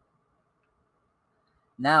Sherman,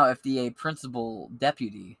 now FDA Principal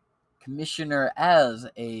Deputy Commissioner, as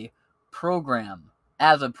a program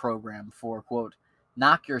for, quote,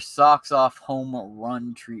 knock your socks off home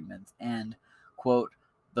run treatments, and, quote,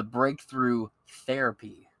 the breakthrough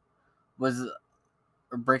therapy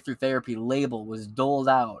label was doled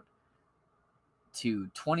out to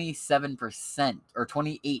 27% or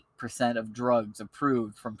 28% of drugs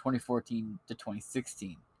approved from 2014 to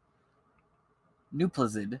 2016.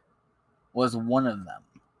 Nuplazid was one of them.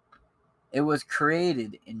 It was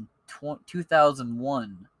created in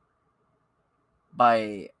 2001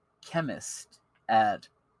 by chemists at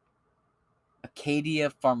Acadia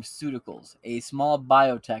Pharmaceuticals, a small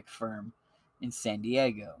biotech firm in San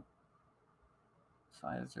Diego.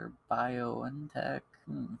 Pfizer, BioNTech.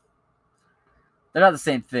 They're not the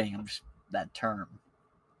same thing. I'm just that term.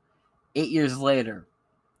 8 years later,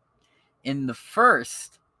 in the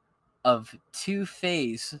first of 2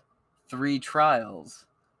 phase 3 trials,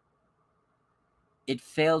 it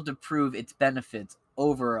failed to prove its benefits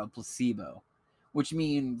over a placebo, which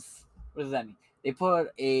means, what does that mean? They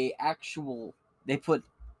put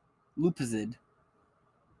Lupazid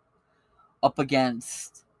up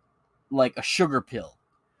against like a sugar pill,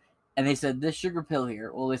 and they said this sugar pill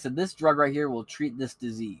here, this drug right here will treat this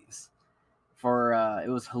disease. For it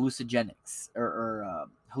was hallucinogens or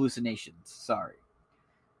hallucinations. Sorry,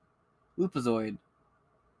 Lupazoid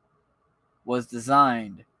was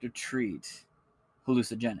designed to treat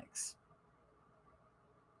hallucinogenics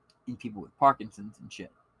in people with Parkinson's and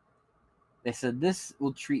shit. They said this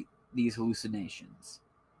will treat these hallucinations.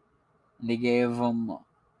 And they gave them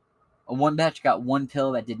one batch got one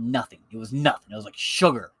pill that did nothing. It was nothing. It was like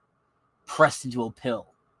sugar. pressed into a pill.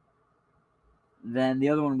 Then the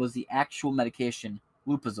other one was the actual medication,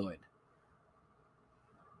 Lupazoid.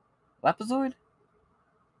 Lapazoid?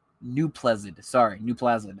 Nuplazid. Sorry,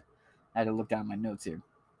 Nuplazid. I had to look down my notes here.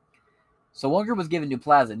 So one group was given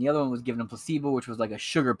Nuplazid, and the other one was given a placebo, which was like a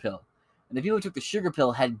sugar pill. And the people who took the sugar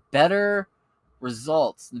pill had better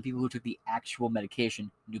results than the people who took the actual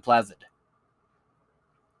medication, Nuplazid.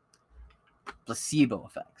 Placebo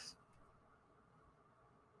effects.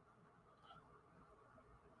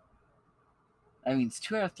 That means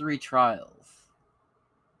 2 out of 3 trials.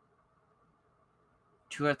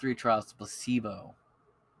 2 out of 3 trials to placebo.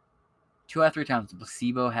 2 out of 3 times the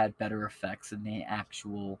placebo had better effects than the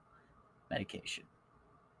actual medication.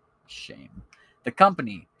 Shame. The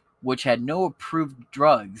company, which had no approved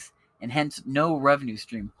drugs and hence no revenue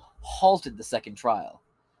stream, halted the second trial,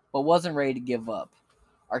 but wasn't ready to give up.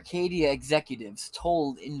 Arcadia executives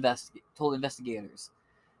told investigators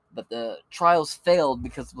that the trials failed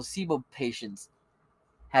because placebo patients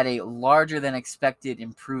had a larger than expected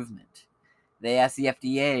improvement. They asked the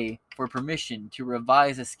FDA for permission to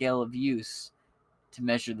revise a scale of use to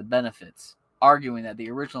measure the benefits, arguing that the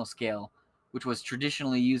original scale, which was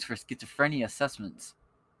traditionally used for schizophrenia assessments,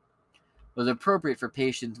 was appropriate for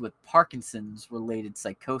patients with Parkinson's-related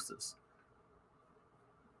psychosis.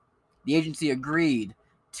 The agency agreed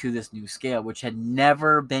to this new scale, which had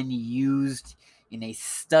never been used in a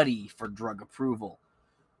study for drug approval.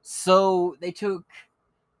 So they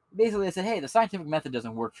basically said, hey, the scientific method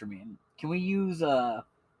doesn't work for me. Can we use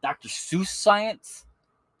Dr. Seuss science?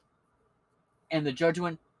 And the judge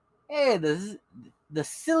went, hey, the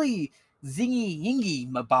silly zingy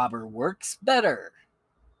yingy mabobber works better.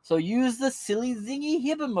 So use the silly zingy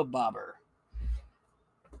hibbamabobber.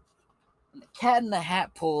 And the Cat in the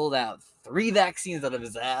Hat pulled out 3 vaccines out of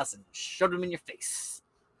his ass and shoved them in your face.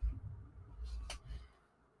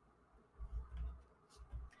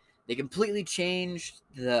 They completely changed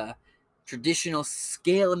the traditional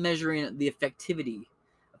scale of measuring the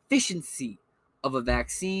efficiency of a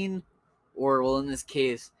vaccine, or, well, in this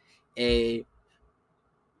case, a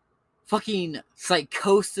fucking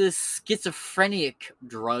psychosis schizophrenic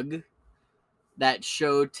drug that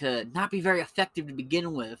showed to not be very effective to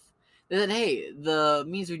begin with. They said, hey, the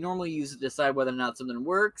means we normally use to decide whether or not something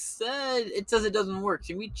works, it says it doesn't work.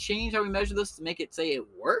 Can we change how we measure this to make it say it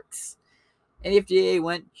works? And the FDA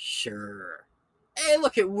went, sure. Hey,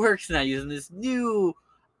 look, it works now using this new,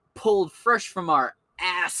 pulled fresh from our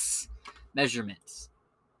ass measurements.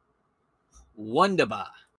 Wonderba.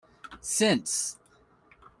 Since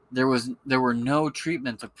there were no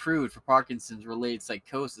treatments approved for Parkinson's-related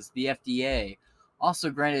psychosis, the FDA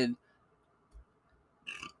also granted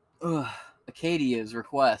Acadia's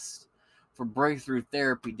request for breakthrough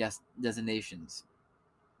therapy designations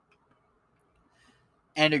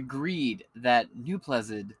and agreed that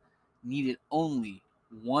Nuplazid needed only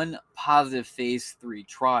 1 positive phase 3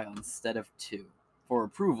 trial instead of 2 for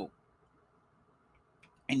approval.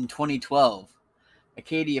 In 2012,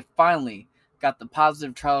 Acadia finally got the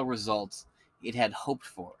positive trial results it had hoped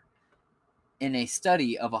for. In a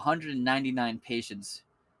study of 199 patients,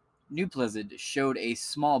 Nuplazid showed a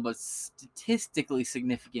small but statistically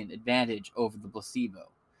significant advantage over the placebo.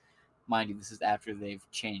 Mind you, this is after they've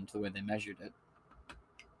changed the way they measured it.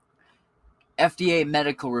 FDA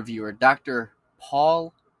medical reviewer Dr.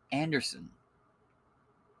 Paul Anderson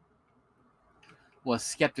was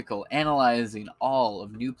skeptical, analyzing all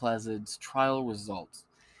of Nuplazid's trial results.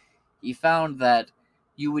 He found that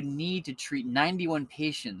you would need to treat 91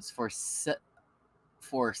 patients for 7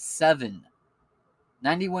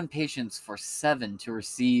 to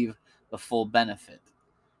receive the full benefit.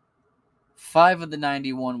 5 of the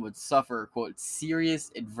 91 would suffer, quote,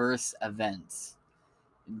 serious adverse events,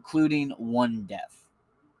 including 1 death.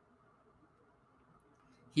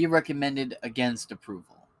 He recommended against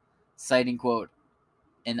approval, citing, quote,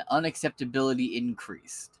 an unacceptability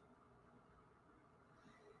increased,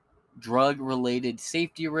 drug-related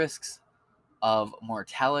safety risks of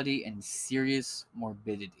mortality and serious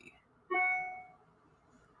morbidity.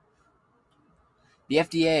 The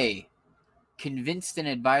FDA convinced an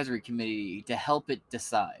advisory committee to help it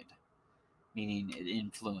decide, meaning it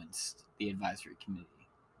influenced the advisory committee.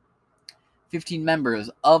 15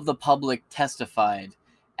 members of the public testified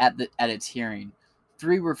at its hearing.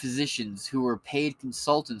 3 were physicians who were paid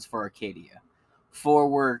consultants for Arcadia. 4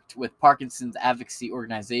 worked with Parkinson's advocacy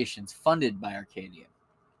organizations funded by Arcadia.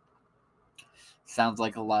 Sounds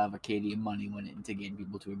like a lot of Acadia money went into getting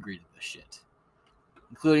people to agree to this shit,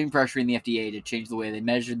 including pressuring the FDA to change the way they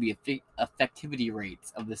measured the effectivity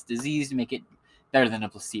rates of this disease to make it better than a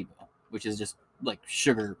placebo, which is just like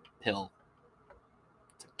sugar pill.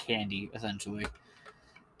 It's a candy, essentially.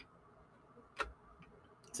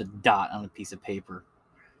 It's a dot on a piece of paper.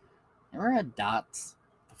 Ever had dots?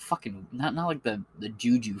 Fucking not like the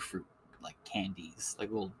juju fruit like candies, like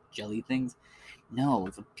little jelly things. No,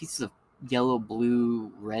 it's a pieces of yellow,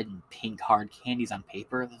 blue, red, and pink hard candies on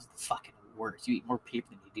paper. Those are the fucking worst. You eat more paper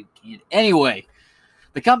than you do candy. Anyway,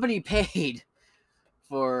 the company paid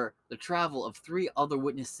for the travel of 3 other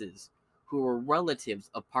witnesses who were relatives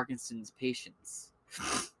of Parkinson's patients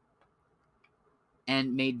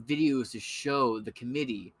and made videos to show the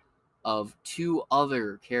committee of 2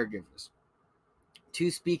 other caregivers. 2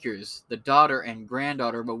 speakers, the daughter and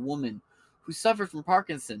granddaughter of a woman who suffered from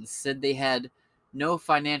Parkinson's, said they had no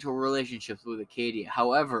financial relationships with Acadia.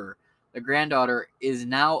 However, the granddaughter is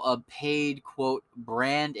now a paid, quote,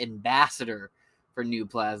 brand ambassador for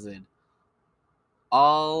Nuplazid.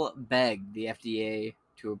 All begged the FDA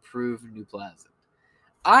to approve Nuplazid.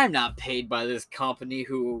 I'm not paid by this company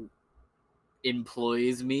who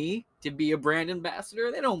employs me to be a brand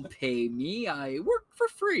ambassador. They don't pay me. I work for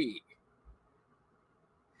free.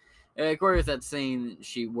 Of course, that's saying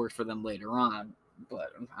she worked for them later on,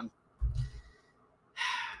 but I'm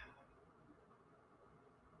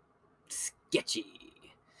sketchy.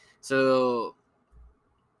 So,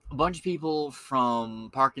 a bunch of people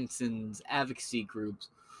from Parkinson's advocacy groups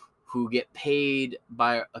who get paid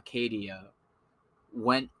by Acadia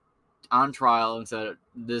went on trial and said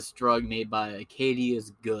this drug made by Acadia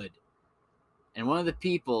is good. And one of the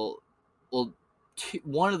people,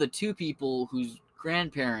 one of the 2 people whose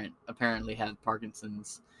grandparent apparently had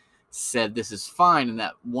Parkinson's said this is fine, and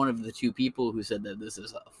that one of the 2 people who said that this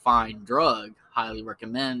is a fine drug, highly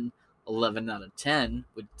recommend, 11 out of 10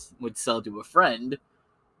 would sell to a friend,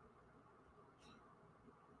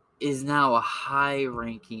 is now a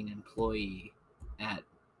high-ranking employee at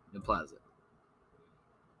the Plaza.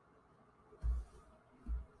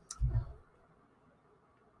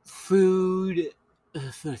 Food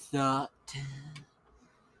for thought.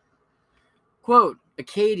 Quote,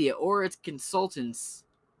 Acadia or its consultants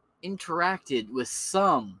interacted with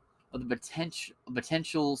some of the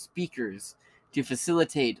potential speakers to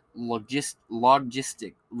facilitate logistics.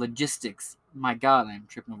 My God, I'm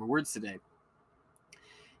tripping over words today.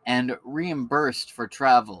 And reimbursed for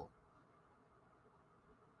travel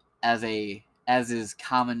as is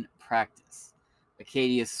common practice.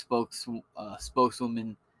 Acadia's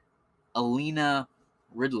spokeswoman Alina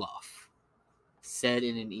Ridloff said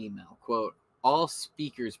in an email, quote, all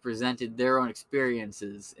speakers presented their own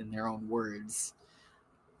experiences in their own words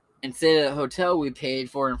and stayed at a hotel we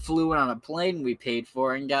paid for and flew in on a plane we paid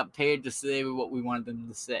for and got paid to say what we wanted them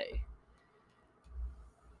to say.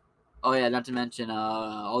 Oh yeah, not to mention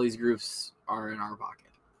all these groups are in our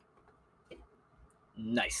pocket.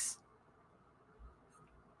 Nice.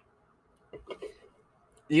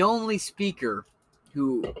 The only speaker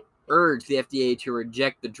who urged the FDA to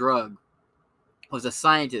reject the drug was a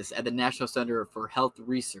scientist at the National Center for Health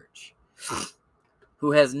Research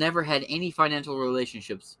who has never had any financial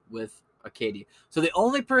relationships with Acadia. So the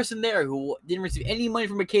only person there who didn't receive any money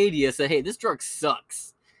from Acadia said, hey, this drug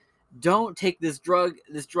sucks. Don't take this drug.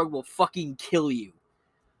 This drug will fucking kill you.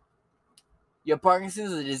 Your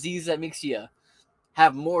Parkinson's is a disease that makes you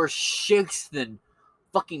have more shakes than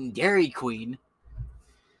fucking Dairy Queen.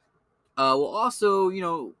 Will also,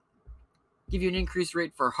 give you an increased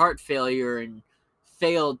rate for heart failure and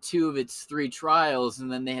failed 2 of its 3 trials,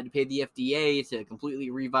 and then they had to pay the FDA to completely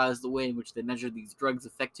revise the way in which they measure these drugs'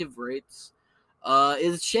 effective rates,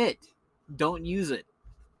 is shit. Don't use it.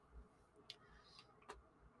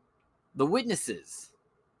 The witnesses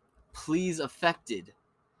please affected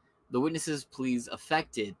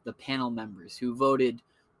the panel members who voted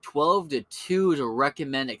 12-2 to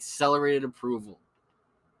recommend accelerated approval.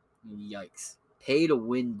 Yikes. Pay to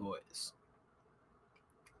win, boys.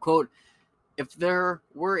 Quote, if there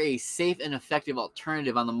were a safe and effective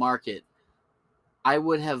alternative on the market, I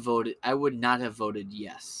would not have voted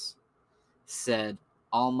yes, said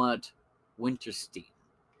Almut Winterstein,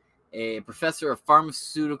 a professor of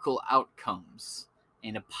pharmaceutical outcomes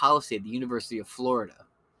and a policy at the University of Florida.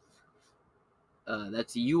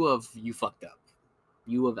 That's you fucked up.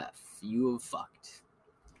 U of F. You have fucked.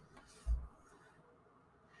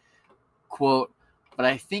 Quote, but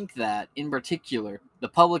I think that, in particular, the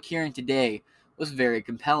public hearing today was very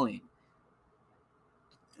compelling.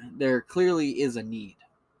 There clearly is a need.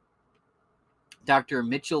 Dr.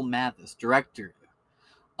 Mitchell Mathis, director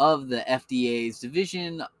of the FDA's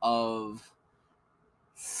Division of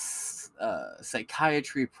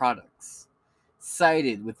Psychiatry Products,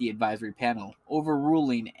 sided with the advisory panel,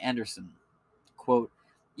 overruling Anderson. Quote,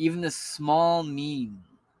 even the small mean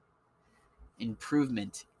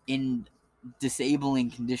improvement in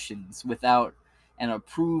disabling conditions without an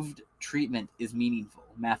approved treatment is meaningful,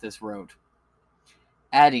 Mathis wrote,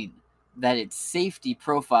 adding that its safety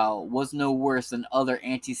profile was no worse than other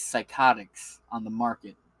antipsychotics on the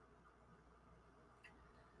market.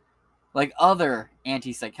 Like other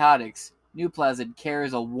antipsychotics, Nuplazid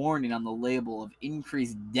carries a warning on the label of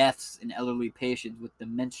increased deaths in elderly patients with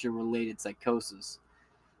dementia-related psychosis.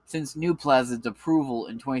 Since Nuplazid's approval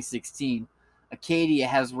in 2016, Acadia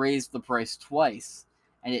has raised the price twice,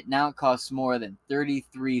 and it now costs more than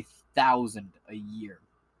 $33,000 a year.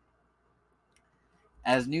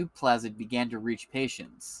 As Nuplazid began to reach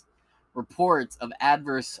patients, reports of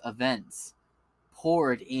adverse events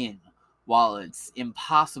poured in, while it's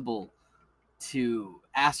impossible to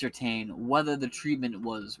ascertain whether the treatment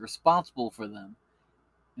was responsible for them.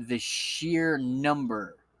 The sheer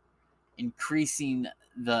number increasing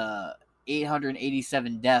the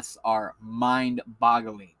 887 deaths are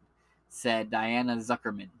mind-boggling, said Diana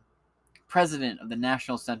Zuckerman, president of the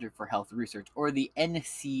National Center for Health Research, or the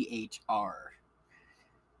NCHR.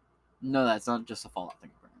 No, that's not just a Fallout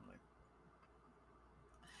thing, apparently.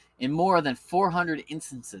 In more than 400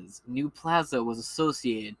 instances, Nuplazid was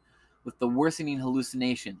associated with the worsening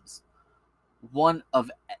hallucinations, one of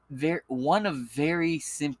very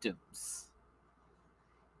symptoms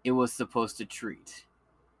it was supposed to treat.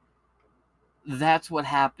 That's what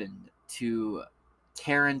happened to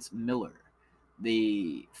Terrence Miller,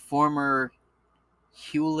 the former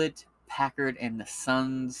Hewlett Packard and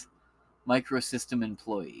Sons microsystem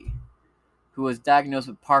employee, who was diagnosed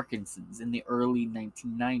with Parkinson's in the early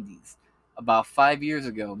 1990s. About 5 years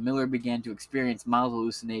ago, Miller began to experience mild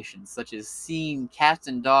hallucinations, such as seeing cats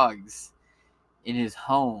and dogs in his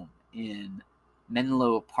home in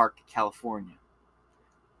Menlo Park, California.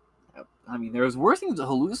 I mean, there's worse things to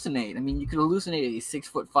hallucinate. I mean, you could hallucinate a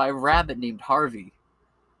 6'5" rabbit named Harvey.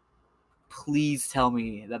 Please tell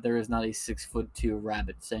me that there is not a 6'2"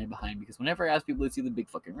 rabbit standing behind me, because whenever I ask people to see the big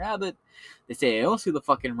fucking rabbit, they say, I don't see the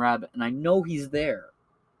fucking rabbit, and I know he's there.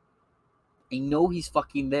 I know he's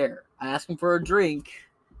fucking there. I ask him for a drink.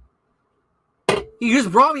 He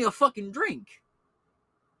just brought me a fucking drink.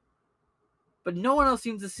 But no one else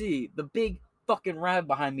seems to see the big fucking rabbit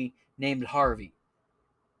behind me named Harvey.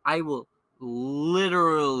 I will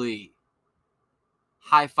literally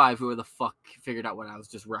high five whoever the fuck figured out what I was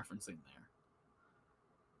just referencing there.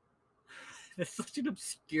 It's such an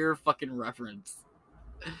obscure fucking reference.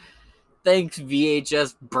 Thanks,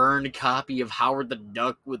 VHS burned copy of Howard the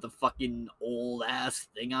Duck with a fucking old ass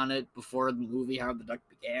thing on it before the movie Howard the Duck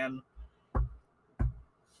began.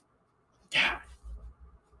 Yeah.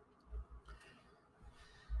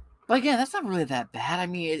 But again, that's not really that bad. I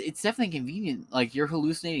mean, it's definitely convenient. Like, you're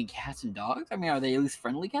hallucinating cats and dogs? I mean, are they at least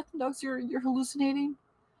friendly cats and dogs you're hallucinating?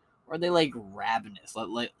 Or are they, like, ravenous?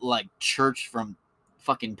 Like Church from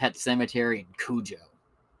fucking Pet Sematary and Cujo?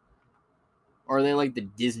 Or are they, like, the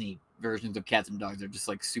Disney versions of cats and dogs? They're just,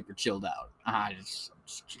 like, super chilled out. I'm just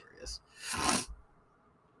curious.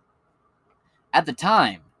 At the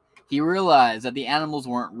time, he realized that the animals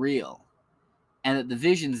weren't real, and that the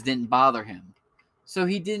visions didn't bother him. So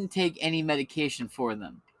he didn't take any medication for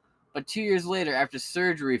them. But 2 years later, after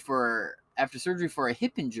surgery for a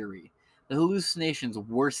hip injury, the hallucinations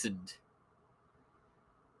worsened.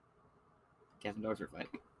 Cats and dogs are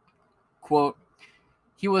fighting. Quote,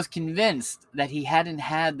 he was convinced that he hadn't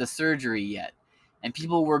had the surgery yet, and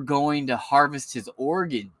people were going to harvest his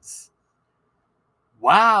organs.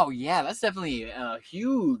 Wow, yeah, that's definitely a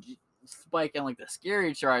huge spike in, like, the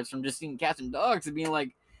scary charts from just seeing cats and dogs to being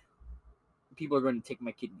like, people are going to take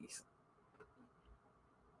my kidneys.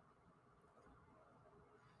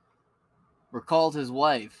 Recalled his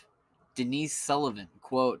wife, Denise Sullivan,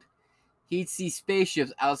 quote, he'd see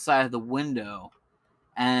spaceships outside of the window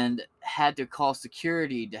and had to call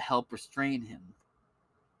security to help restrain him.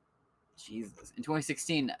 Jesus. In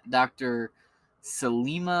 2016, Dr.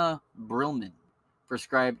 Salima Brillman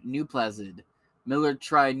prescribed Nuplazid. Miller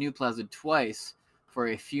tried Nuplazid twice for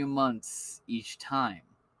a few months each time.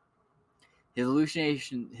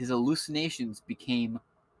 His hallucinations became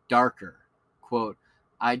darker. Quote,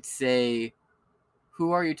 I'd say,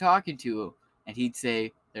 who are you talking to? And he'd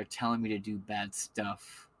say, they're telling me to do bad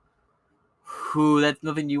stuff. Whew, that's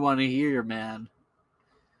nothing you want to hear, man.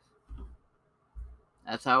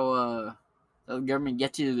 That's how the government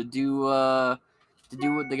gets you to do what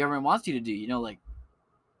the government wants you to do. You know, like,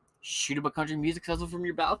 shoot up a country music festival from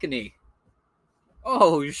your balcony.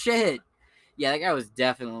 Oh, shit. Yeah, that guy was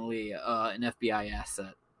definitely an FBI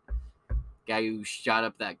asset. Guy who shot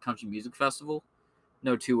up that country music festival.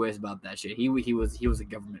 No two ways about that shit. He was a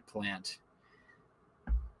government plant.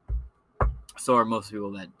 So are most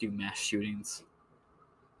people that do mass shootings.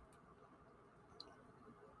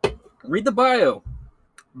 Read the bio.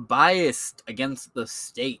 Biased against the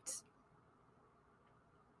state.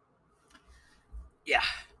 Yeah.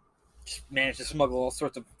 Just managed to smuggle all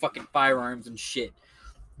sorts of fucking firearms and shit.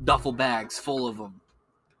 Duffel bags full of them.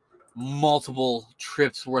 Multiple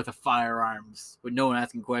trips worth of firearms with no one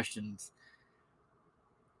asking questions.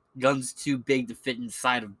 Guns too big to fit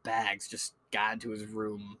inside of bags. Just got into his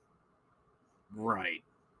room. Right.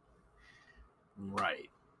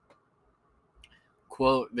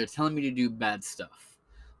 Quote, they're telling me to do bad stuff.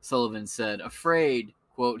 Sullivan said, afraid,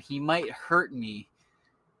 quote, he might hurt me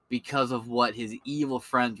because of what his evil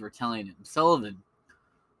friends were telling him. Sullivan,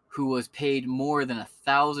 who was paid more than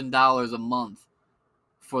 $1,000 a month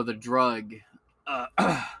for the drug,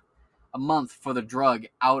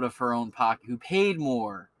 out of her own pocket, who paid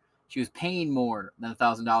more. She was paying more than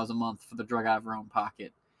 $1,000 a month for the drug out of her own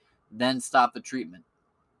pocket, then stopped the treatment.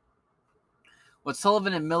 What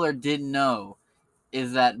Sullivan and Miller didn't know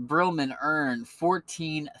is that Brillman earned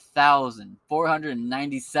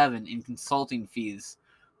 $14,497 in consulting fees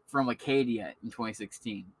from Acadia in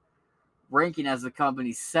 2016, ranking as the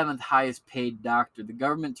company's 7th highest paid doctor. The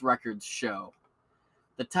government's records show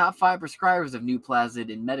the top 5 prescribers of Nuplazid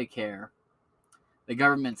in Medicare, the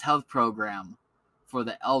government's health program for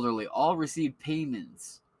the elderly, all received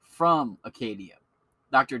payments from Acadia.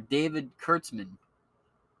 Dr. David Kurtzman,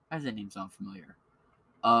 why does that name sound familiar?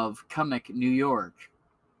 Of Commack, New York,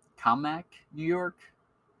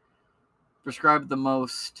 prescribed the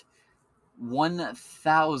most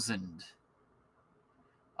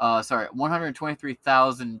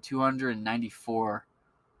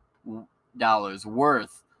 $123,294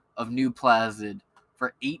 worth of Nuplazid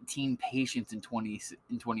for 18 patients in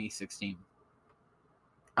 2016,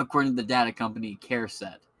 according to the data company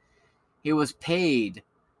CareSet. He was paid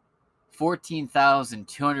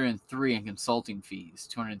 $14,203 in consulting fees,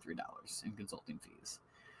 $203 in consulting fees.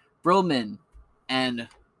 Brillman and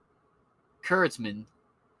Kurtzman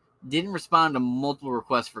didn't respond to multiple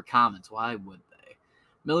requests for comments. Why would they?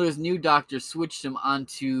 Miller's new doctor switched him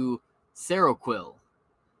onto Seroquel,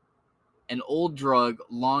 an old drug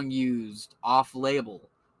long used off-label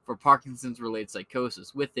for Parkinson's-related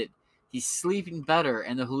psychosis. With it, he's sleeping better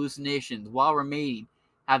and the hallucinations, while remaining,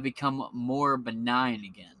 have become more benign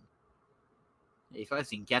again. He's probably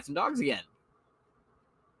seen cats and dogs again.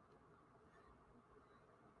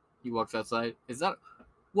 He walks outside.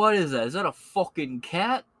 What is that? Is that a fucking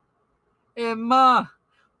cat? Hey, Ma,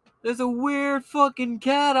 there's a weird fucking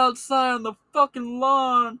cat outside on the fucking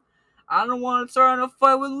lawn. I don't want to start a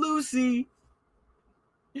fight with Lucy.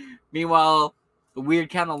 Meanwhile, the weird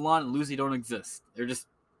cat on the lawn and Lucy don't exist. They're just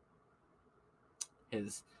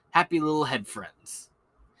his happy little head friends.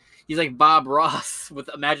 He's like Bob Ross with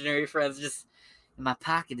imaginary friends. Just, in my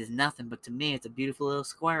pocket is nothing, but to me it's a beautiful little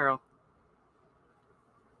squirrel.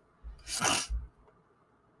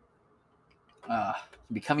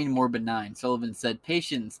 Becoming more benign. Sullivan said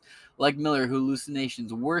patients like Miller whose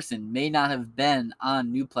hallucinations worsened may not have been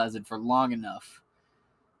on Nuplazid for long enough,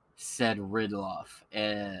 said Ridloff.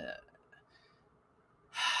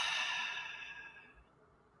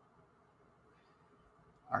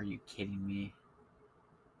 Are you kidding me?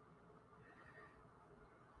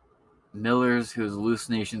 Miller's whose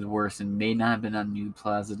hallucinations worsened may not have been on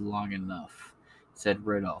Nuplazid long enough, said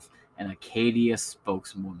Ridloff, an Acadia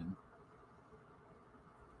spokeswoman.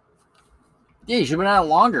 Yeah, he should have been out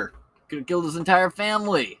longer. Could have killed his entire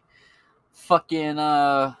family. Fucking,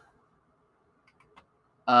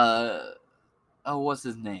 what's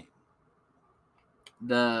his name?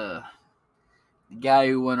 The guy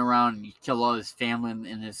who went around and killed all his family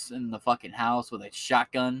in the fucking house with a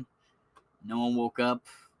shotgun. No one woke up.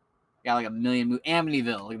 Got like a million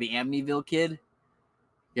Amityville, like the Amityville kid.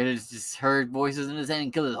 He just heard voices in his head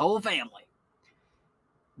and killed his whole family.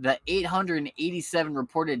 The 887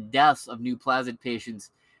 reported deaths of Nuplazid patients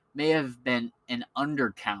may have been an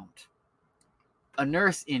undercount. A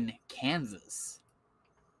nurse in Kansas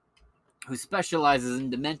who specializes in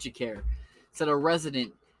dementia care said a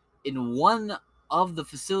resident in one of the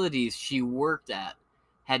facilities she worked at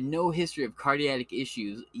had no history of cardiac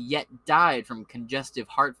issues, yet died from congestive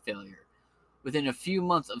heart failure within a few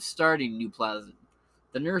months of starting Nuplazid.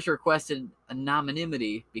 The nurse requested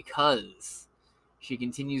anonymity because she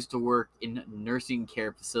continues to work in nursing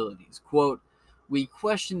care facilities. Quote, we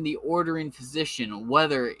question the ordering physician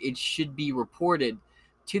whether it should be reported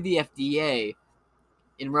to the FDA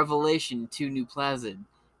in relation to Nuplazid.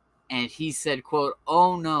 And he said, quote,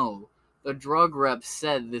 oh no, the drug rep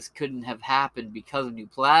said this couldn't have happened because of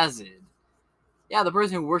Nuplazid. Yeah, the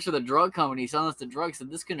person who works for the drug company selling us the drug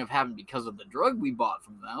said this couldn't have happened because of the drug we bought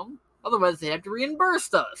from them. Otherwise, they'd have to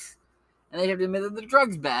reimburse us. And they'd have to admit that the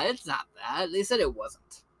drug's bad. It's not that. They said it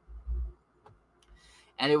wasn't.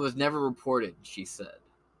 And it was never reported, she said.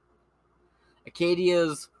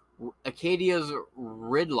 Acadia's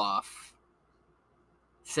Ridloff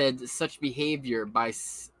said such behavior by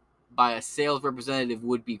a sales representative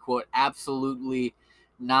would be, quote, absolutely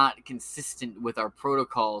not consistent with our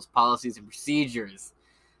protocols, policies, and procedures.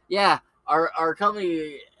 Yeah, our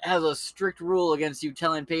company has a strict rule against you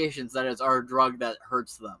telling patients that it's our drug that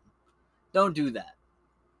hurts them. Don't do that.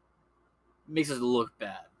 It makes us look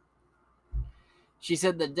bad. She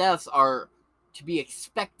said that deaths are to be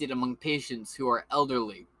expected among patients who are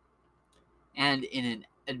elderly and in an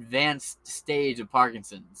advanced stage of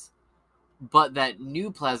Parkinson's, but that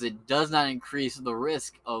Nuplazid does not increase the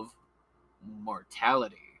risk of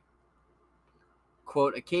mortality.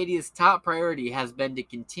 Quote, Acadia's top priority has been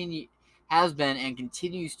and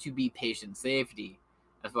continues to be patient safety.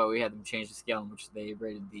 That's why we had them change the scale in which they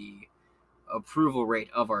rated the approval rate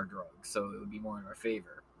of our drug, so it would be more in our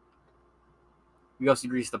favor. We also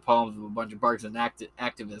greased the palms of a bunch of Parkinson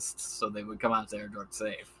activists so they would come out and say our drug's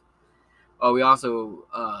safe. Oh, we also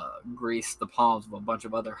greased the palms of a bunch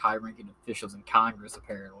of other high-ranking officials in Congress,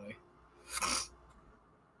 apparently.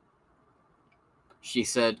 She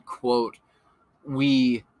said, quote,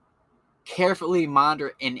 we carefully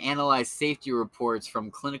monitor and analyze safety reports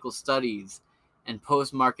from clinical studies and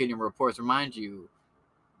post-marketing reports. Remind you,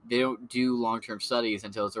 they don't do long-term studies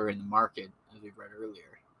until it's already in the market, as we've read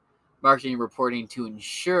earlier. Marketing reporting to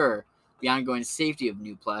ensure the ongoing safety of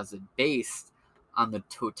Nuplazid based on the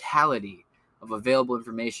totality of available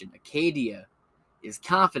information. Acadia is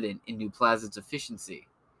confident in Nuplazid's efficiency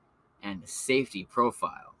and safety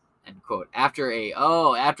profile. End quote. After a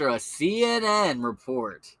CNN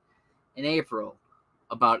report in April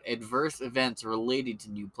about adverse events related to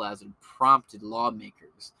Nuplazid prompted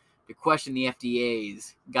lawmakers to question the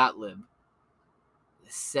FDA's Gottlieb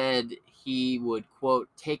said he would, quote,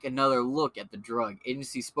 take another look at the drug.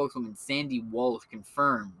 Agency spokeswoman Sandy Walsh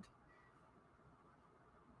confirmed.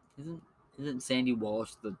 Isn't Sandy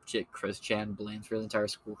Walsh the chick Chris Chan blames for his entire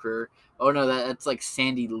school career? Oh no, that's like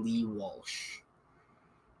Sandy Lee Walsh.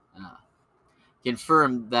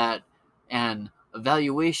 Confirmed that an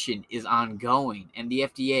evaluation is ongoing and the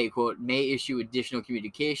FDA, quote, may issue additional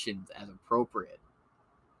communications as appropriate.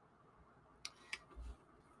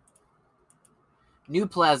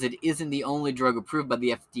 Nuplazid isn't the only drug approved by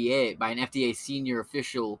the FDA, by an FDA senior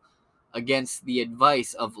official against the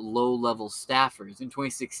advice of low-level staffers. In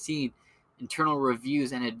 2016, internal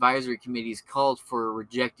reviews and advisory committees called for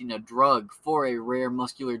rejecting a drug for a rare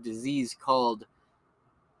muscular disease called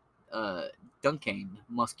Duchenne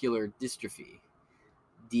muscular dystrophy,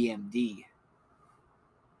 DMD.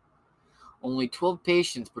 Only 12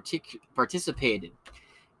 patients participated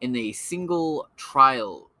in a single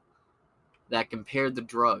trial that compared the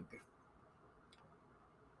drug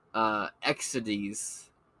Exodys,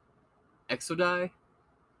 EXONDYS,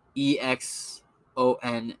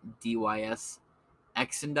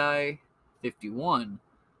 Exodys 51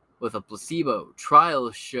 with a placebo.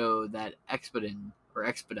 Trials show that Exodys, I'll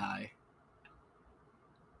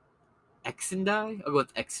go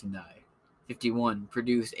with Exodys 51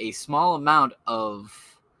 produced a small amount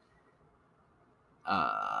of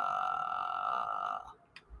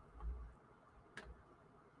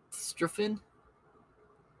dystrophin.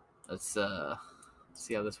 Let's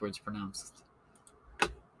see how this word's pronounced.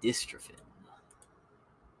 Dystrophin.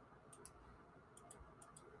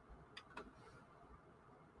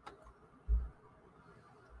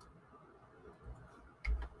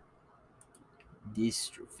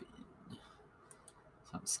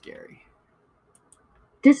 Sounds scary.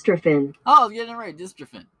 Dystrophin. Oh, I was getting it right.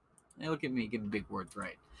 Dystrophin. Hey, look at me getting big words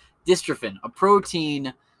right. Dystrophin, a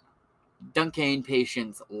protein Duchenne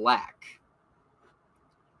patients lack.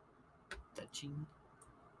 Duchenne?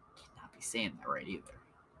 Cannot be saying that right either.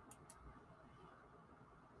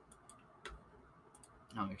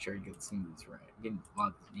 I'll make sure I get some of these right. I'm getting a lot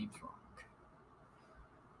of these names wrong.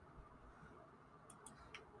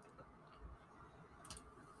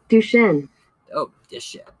 Duchenne. Oh,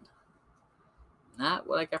 Duchenne. Not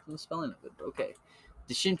what I got from the spelling of it, but okay.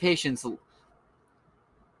 Duchenne patients.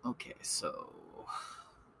 Okay, so.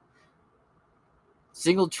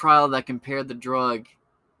 Single trial that compared the drug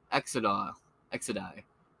Exodys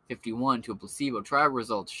 51 to a placebo. Trial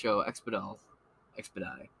results show Exodys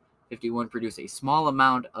 51 produced a small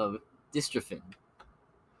amount of dystrophin,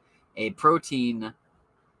 a protein.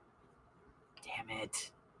 Damn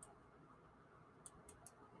it.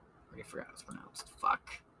 I already forgot how it's pronounced.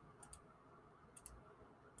 Fuck.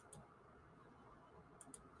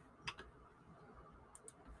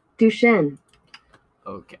 Duchenne.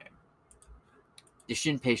 Okay.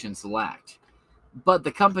 Duchenne patients lacked. But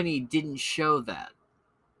the company didn't show that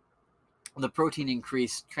the protein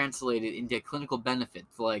increase translated into clinical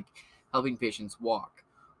benefits like helping patients walk.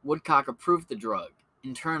 Woodcock approved the drug.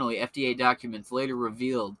 Internally, FDA documents later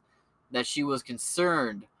revealed that she was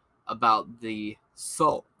concerned about the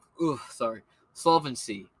solvency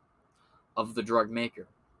of the drug maker.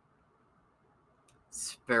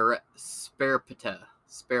 Sperpta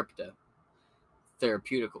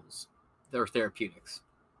Therapeutics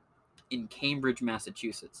in Cambridge,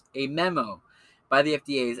 Massachusetts. A memo by the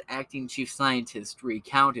FDA's acting chief scientist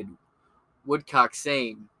recounted Woodcock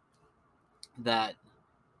saying that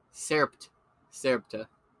Serpta,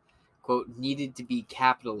 quote, needed to be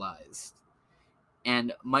capitalized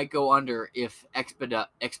and might go under if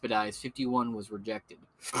Expedise 51 was rejected.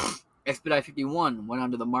 Expedite 51 went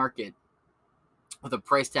onto the market with a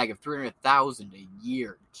price tag of $300,000 a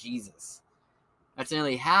year. Jesus. That's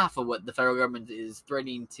nearly half of what the federal government is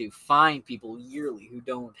threatening to fine people yearly who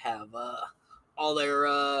don't have all their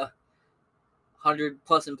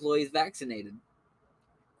 100-plus employees vaccinated.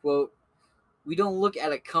 Quote, we don't look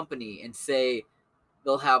at a company and say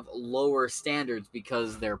they'll have lower standards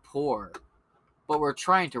because they're poor, but we're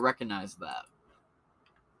trying to recognize that.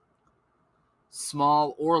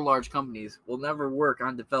 Small or large companies will never work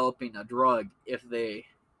on developing a drug if they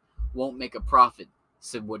won't make a profit,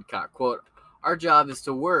 said Woodcock. Quote, our job is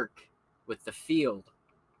to work with the field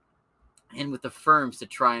and with the firms to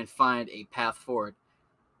try and find a path forward,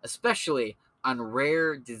 especially on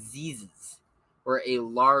rare diseases where a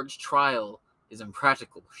large trial is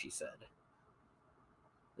impractical, she said.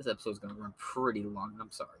 This episode is going to run pretty long.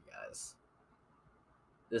 I'm sorry, guys.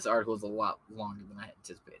 This article is a lot longer than I had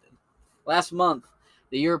anticipated. Last month,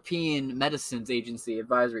 the European Medicines Agency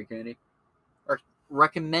Advisory Committee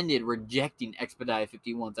recommended rejecting Expedite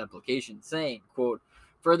 51's application, saying, quote,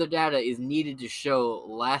 further data is needed to show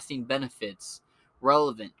lasting benefits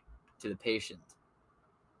relevant to the patient.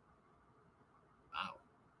 Wow.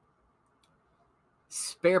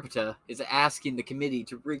 Sperpta is asking the committee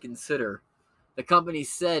to reconsider. The company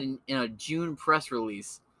said in a June press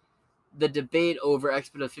release, the debate over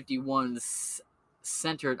Expedite 51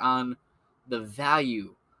 centered on the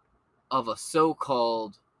value of a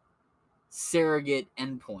so-called surrogate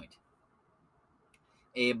endpoint,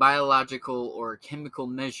 a biological or chemical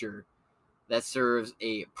measure that serves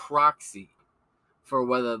a proxy for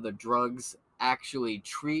whether the drugs actually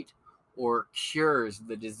treat or cures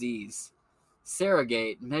the disease.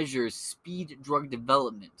 Surrogate measures speed drug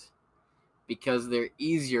development because they're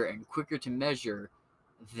easier and quicker to measure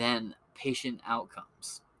than patient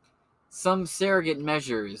outcomes. Some surrogate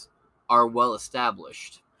measures are well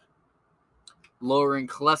established. Lowering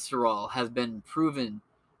cholesterol has been proven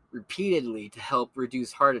repeatedly to help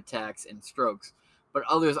reduce heart attacks and strokes, but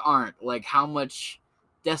others aren't, like how much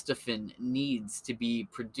dystrophin needs to be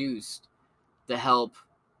produced to help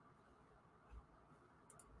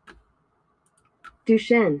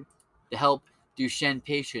Duchenne. Duchenne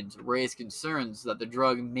patients raise concerns that the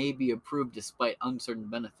drug may be approved despite uncertain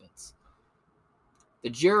benefits. The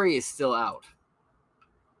jury is still out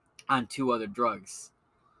on two other drugs,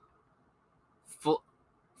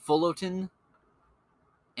 Fullerton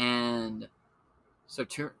and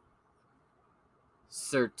Serturo,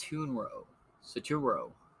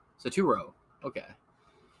 okay,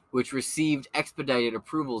 which received expedited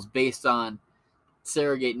approvals based on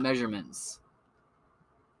surrogate measurements.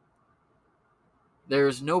 There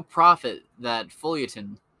is no profit that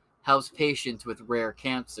Fullerton helps patients with rare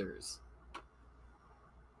cancers.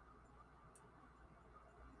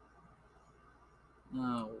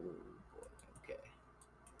 Oh, boy. Okay.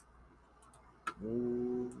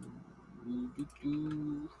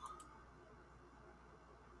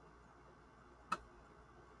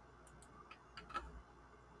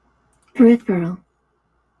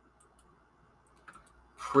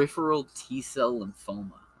 Peripheral T-cell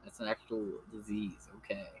lymphoma. That's an actual disease.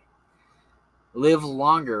 Okay. Live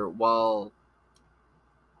longer while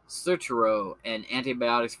Serturo and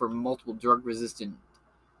antibiotics for multiple drug-resistant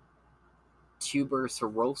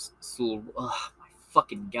tuberculosis. Oh my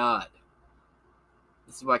fucking god!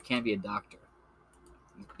 This is why I can't be a doctor.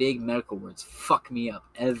 These big medical words fuck me up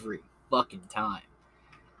every fucking time.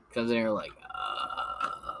 Comes in here like,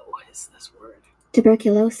 what is this word?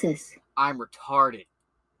 Tuberculosis. I'm retarded.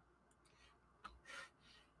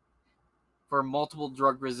 For multiple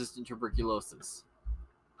drug-resistant tuberculosis.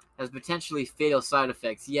 Has potentially fatal side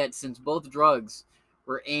effects, yet since both drugs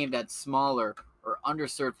were aimed at smaller or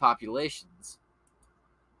underserved populations,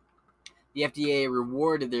 the FDA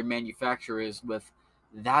rewarded their manufacturers with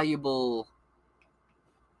valuable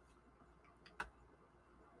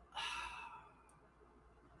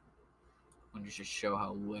I'm just to show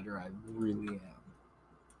how literate I really am.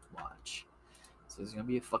 Watch. So there's gonna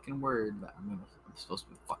be a fucking word that I'm supposed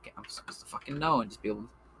to fucking know and just be able to.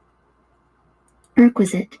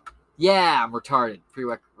 Requisite. Yeah, I'm retarded.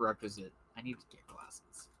 Prerequisite. I need to get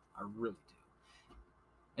glasses. I really do.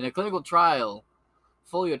 In a clinical trial,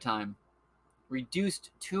 folio time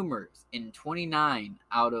reduced tumors in 29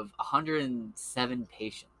 out of 107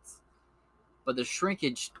 patients. But the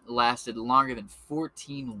shrinkage lasted longer than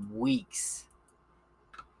 14 weeks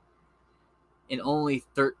in only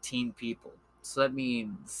 13 people. So that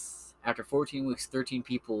means after 14 weeks, 13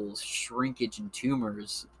 people's shrinkage in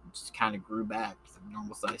tumors just kind of grew back to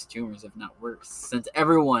normal sized tumors, if not worse. Since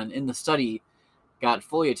everyone in the study got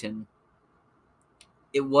Foliotin,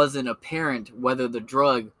 it wasn't apparent whether the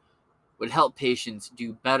drug would help patients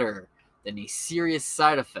do better than a serious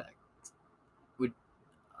side effect, would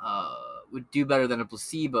do better than a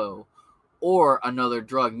placebo or another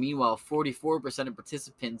drug. Meanwhile, 44% of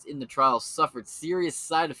participants in the trial suffered serious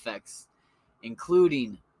side effects,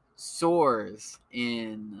 including sores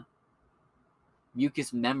in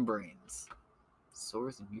mucous membranes.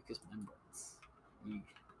 Sores in mucous membranes.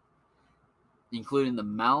 Including the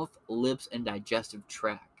mouth, lips, and digestive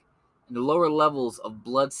tract. And the lower levels of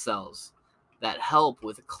blood cells that help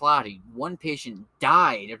with clotting. One patient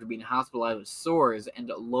died after being hospitalized with sores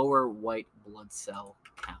and lower white blood cell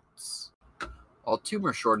counts. While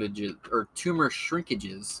tumor shrinkages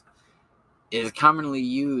is commonly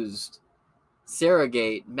used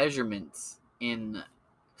surrogate measurements in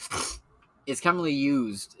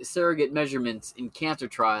cancer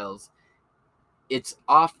trials, it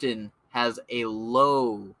often has a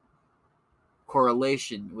low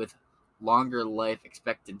correlation with longer life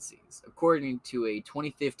expectancies. According to a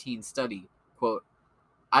 2015 study, quote,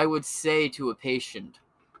 I would say to a patient,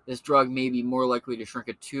 this drug may be more likely to shrink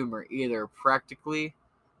a tumor either partially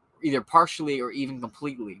or even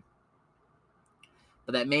completely.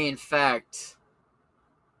 But that may in fact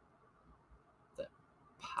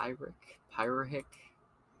Pyrrhic. I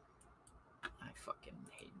fucking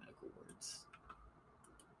hate medical words.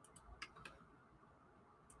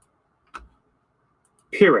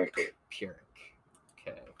 Pyrrhic.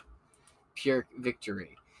 Okay. Pyrrhic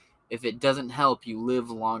victory. If it doesn't help you live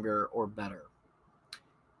longer or better,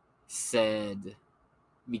 said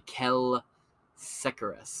Mikel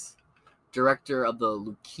Sekaras, director of the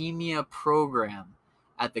leukemia program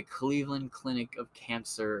at the Cleveland Clinic of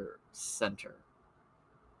Cancer Center,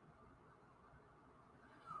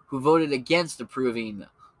 who voted against approving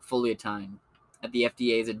Foliotin at the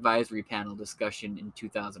FDA's advisory panel discussion in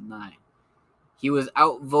 2009. He was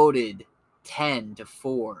outvoted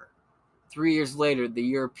 10-4. 3 years later, the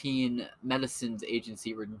European Medicines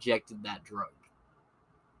Agency rejected that drug.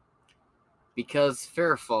 Because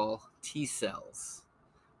Farifol T-cell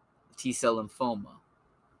lymphoma,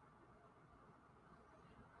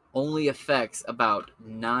 only affects about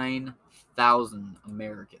 9,000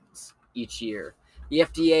 Americans each year. The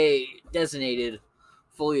FDA designated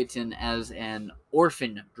Foliotin as an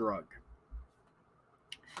orphan drug,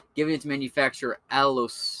 giving its manufacturer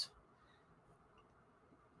Allos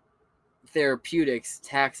Therapeutics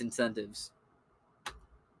tax incentives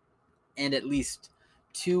and at least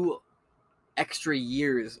 2 extra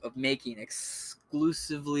years of making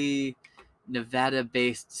exclusively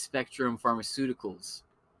Nevada-based Spectrum Pharmaceuticals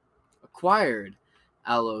acquired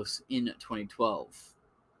Allos in 2012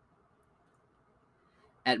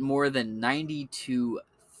 at more than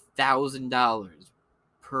 $92,000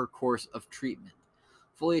 per course of treatment.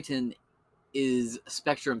 Foliotin is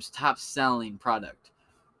Spectrum's top-selling product,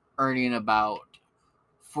 earning about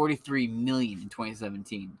 $43 million in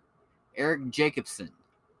 2017. Eric Jacobson,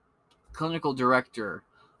 clinical director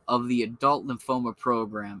of the adult lymphoma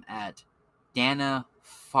program at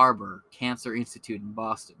Dana-Farber Cancer Institute in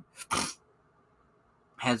Boston,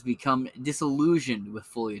 has become disillusioned with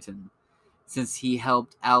Foliotin since he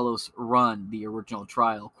helped Allos run the original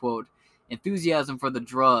trial. Quote, enthusiasm for the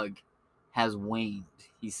drug has waned,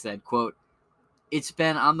 he said. Quote, it's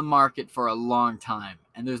been on the market for a long time,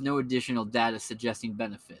 and there's no additional data suggesting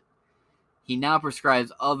benefit. He now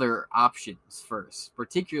prescribes other options first,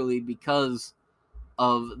 particularly because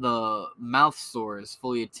of the mouth sores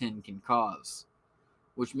Foliotin can cause,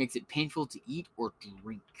 which makes it painful to eat or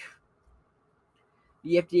drink.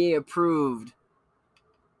 The FDA approved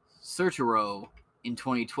Certero in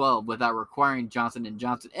 2012 without requiring Johnson &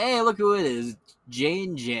 Johnson. Hey, look who it is,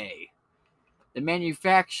 J&J. The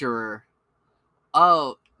manufacturer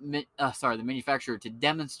to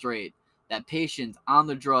demonstrate that patients on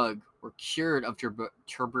the drug were cured of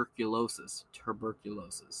tuberculosis.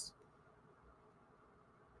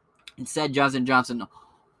 Instead, Johnson & Johnson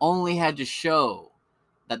only had to show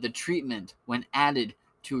that the treatment, when added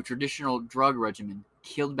to a traditional drug regimen,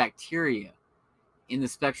 killed bacteria in the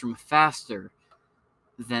spectrum faster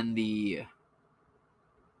than the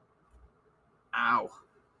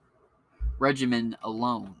regimen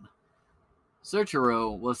alone.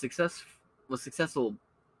 Sertero was successful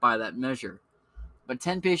by that measure, but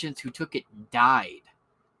 10 patients who took it died,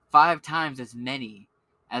 5 times as many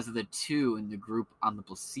as the 2 in the group on the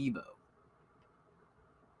placebo.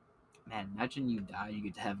 Man, imagine you die, you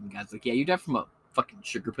get to heaven, guys like, yeah, you died from a fucking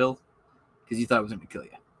sugar pill because you thought it was going to kill you.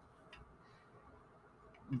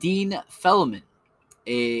 Dean Fellman,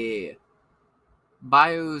 a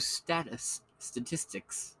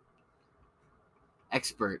biostatistics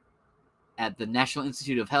expert at the National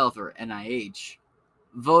Institute of Health, or NIH,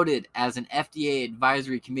 voted as an FDA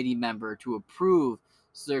advisory committee member to approve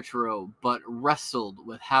Sertero, but wrestled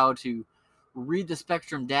with how to read the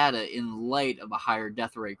spectrum data in light of a higher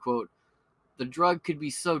death rate. Quote, the drug could be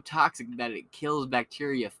so toxic that it kills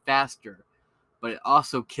bacteria faster, but it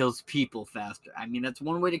also kills people faster. I mean, that's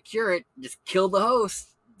one way to cure it. Just kill the host.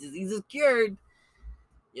 Disease is cured.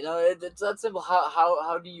 You know, it's that simple.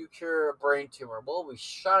 How do you cure a brain tumor? Well, we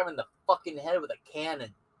shot him in the fucking head with a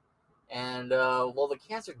cannon. And, the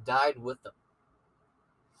cancer died with them.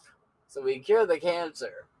 So we cure the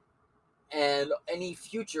cancer. And any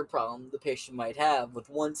future problem the patient might have with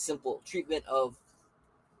one simple treatment of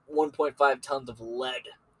 1.5 tons of lead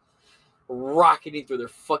rocketing through their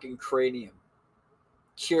fucking cranium.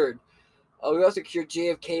 Cured. We also cured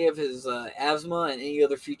JFK of his asthma and any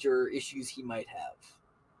other future issues he might have.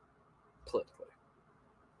 Politically.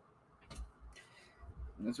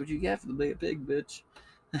 And that's what you get for the big pig, bitch.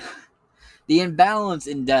 The imbalance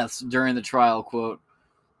in deaths during the trial, quote,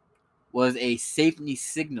 was a safety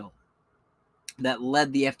signal that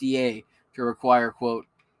led the FDA to require, quote,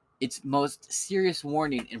 its most serious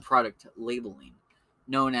warning in product labeling,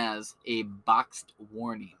 known as a boxed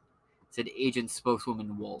warning, said agent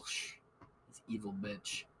spokeswoman Walsh. This evil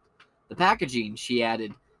bitch. The packaging, she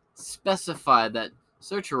added, specified that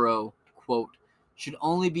Sertero, quote, should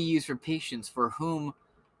only be used for patients for whom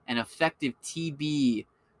an effective TB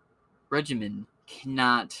regimen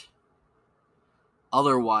cannot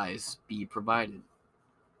otherwise be provided.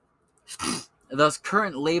 Thus,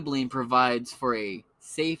 current labeling provides for a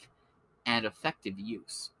safe and effective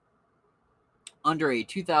use. Under a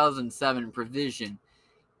 2007 provision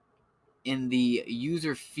in the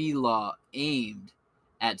user fee law aimed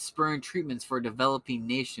at spurring treatments for developing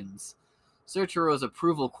nations, Sertero's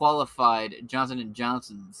approval qualified Johnson &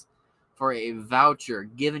 Johnson's for a voucher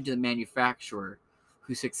given to the manufacturer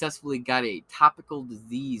who successfully got a topical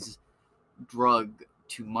disease drug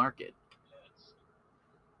to market.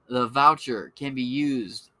 The voucher can be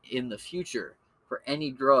used in the future for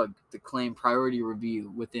any drug to claim priority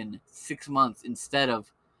review within 6 months instead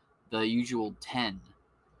of the usual 10.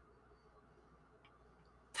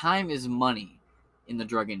 Time is money in the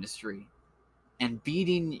drug industry, and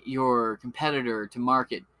beating your competitor to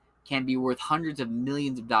market can be worth hundreds of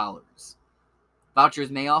millions of dollars.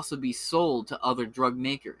 Vouchers may also be sold to other drug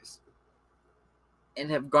makers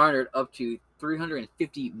and have garnered up to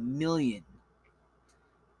 $350 million.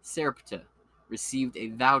 Sarepta received a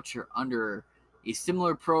voucher under a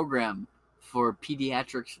similar program for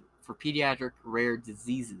pediatric rare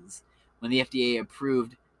diseases when the FDA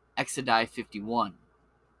approved Exodai 51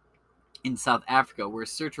 in South Africa, where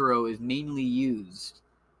Sertero is mainly used.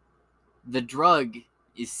 The drug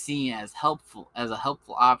is seen as a helpful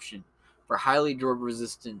option for highly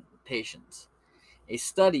drug-resistant patients. A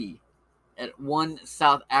study at one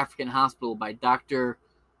South African hospital by Dr.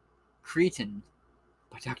 Creighton,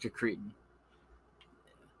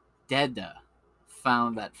 Deda,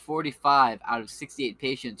 found that 45 out of 68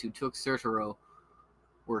 patients who took Sertero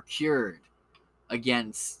were cured,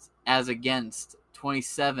 against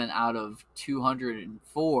 27 out of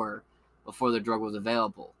 204 before the drug was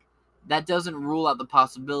available. That doesn't rule out the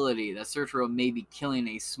possibility that Sertero may be killing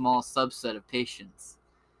a small subset of patients,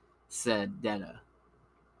 said Deda.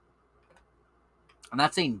 I'm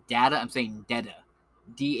not saying data, I'm saying Deda.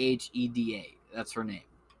 Dheda. That's her name.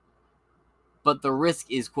 But the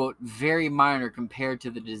risk is, quote, very minor compared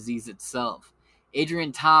to the disease itself.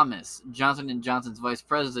 Adrian Thomas, Johnson & Johnson's vice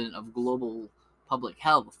president of global public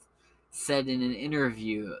health, said in an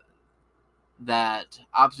interview that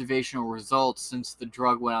observational results since the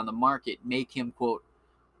drug went on the market make him, quote,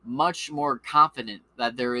 much more confident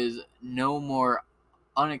that there is no more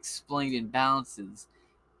unexplained imbalances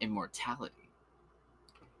in mortality,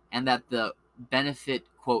 and that the benefit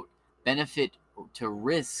to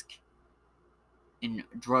risk in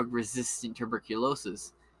drug-resistant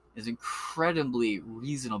tuberculosis is incredibly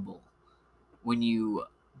reasonable when you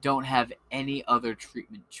don't have any other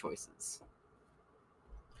treatment choices.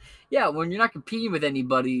 Yeah, when you're not competing with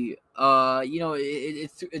anybody,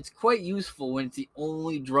 it's quite useful when it's the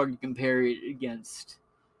only drug you compare it against.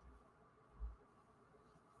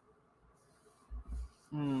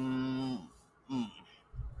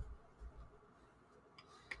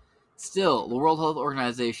 Still, the World Health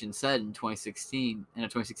Organization said in a 2016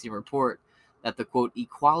 report that the, quote,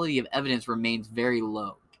 equality of evidence remains very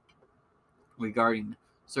low regarding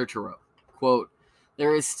Sertero. Quote,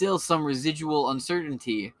 there is still some residual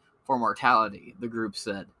uncertainty for mortality, the group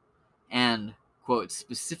said, and, quote,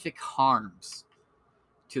 specific harms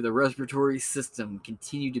to the respiratory system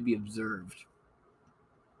continue to be observed.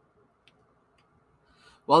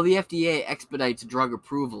 While the FDA expedites drug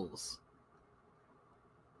approvals,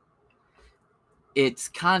 its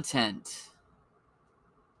content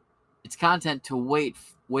to wait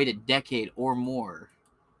a decade or more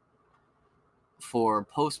for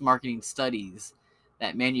post-marketing studies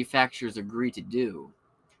that manufacturers agree to do.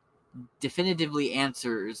 Definitively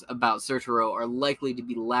answers about Sertero are likely to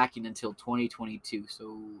be lacking until 2022,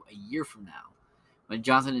 so a year from now, when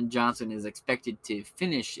Johnson & Johnson is expected to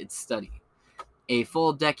finish its study, a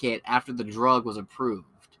full decade after the drug was approved.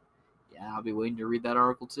 Yeah, I'll be waiting to read that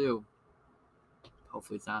article too.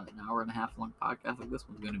 Hopefully it's not an hour and a half long podcast like this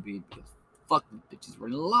one's going to be, because fuck, the bitches were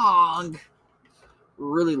long.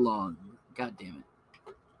 Really long. God damn it.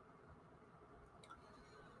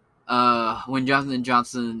 When Johnson &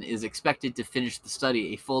 Johnson is expected to finish the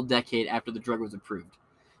study a full decade after the drug was approved.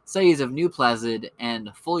 Studies of Nuplazid and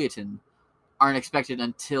Folietin aren't expected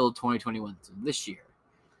until 2021, so this year.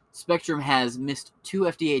 Spectrum has missed 2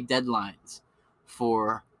 FDA deadlines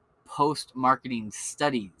for post-marketing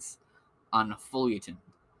studies on Folietin.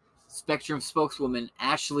 Spectrum spokeswoman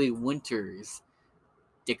Ashley Winters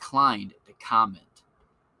declined to comment.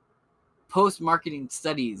 Post-marketing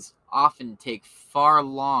studies often take far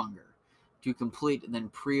longer to complete than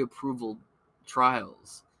pre-approval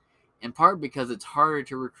trials, in part because it's harder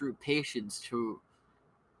to recruit patients to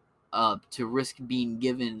risk being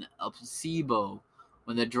given a placebo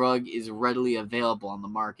when the drug is readily available on the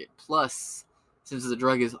market. Plus, since the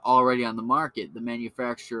drug is already on the market, the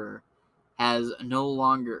manufacturer has no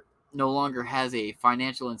longer has a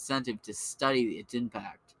financial incentive to study its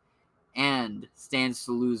impact, and stands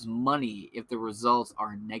to lose money if the results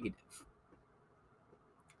are negative.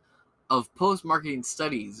 Of post-marketing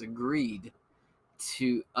studies agreed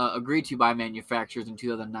to by manufacturers in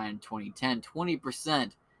 2009 and 2010,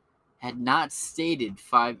 20% have not stated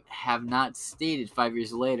 5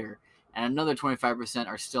 years later, and another 25%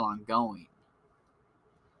 are still ongoing.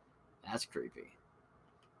 That's creepy.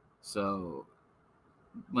 So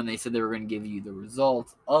when they said they were going to give you the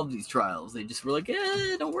results of these trials, they just were like,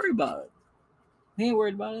 don't worry about it. We ain't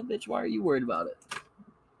worried about it, bitch. Why are you worried about it?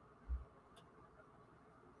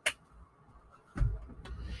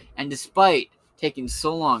 And despite taking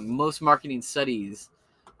so long, most marketing studies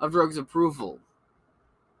of drugs approved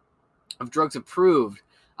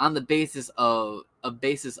on the basis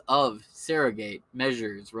of surrogate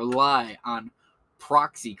measures rely on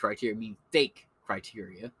proxy criteria, meaning fake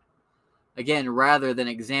criteria, again, rather than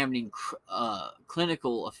examining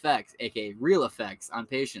clinical effects, aka real effects on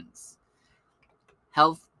patients'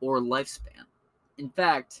 health or lifespan. In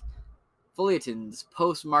fact, Folietin's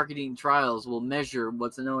post-marketing trials will measure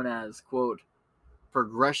what's known as, quote,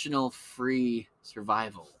 progression-free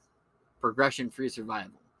survival,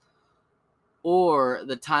 or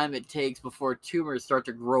the time it takes before tumors start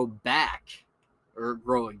to grow back or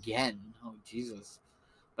grow again. Oh, Jesus.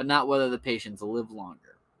 But not whether the patients live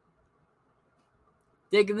longer.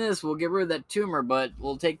 Taking this will get rid of that tumor, but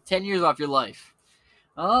will take 10 years off your life.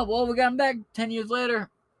 Oh, well, we got them back 10 years later.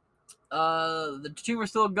 The tumor's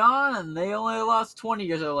still gone, and they only lost 20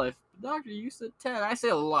 years of their life. Doctor, you said 10. I say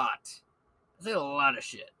a lot. I say a lot of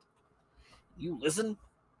shit. You listen?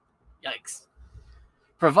 Yikes.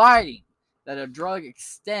 Providing that a drug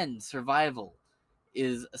extends survival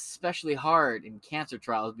is especially hard in cancer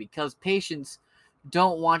trials because patients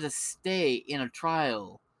don't want to stay in a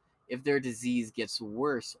trial if their disease gets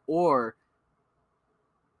worse, or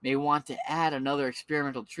may want to add another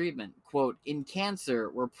experimental treatment. Quote, in cancer,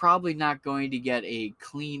 we're probably not going to get a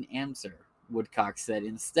clean answer, Woodcock said.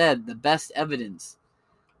 Instead, the best evidence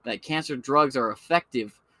that cancer drugs are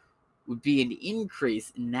effective would be an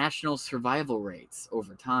increase in national survival rates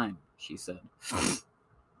over time, she said.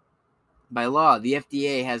 By law, the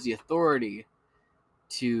FDA has the authority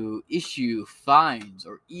to issue fines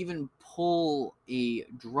or even pull a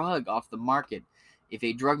drug off the market if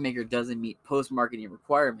a drug maker doesn't meet post-marketing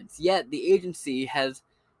requirements. Yet, the agency has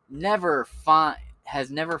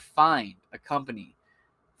has never fined a company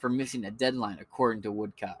for missing a deadline, according to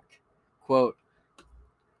Woodcock. Quote,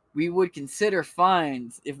 "We would consider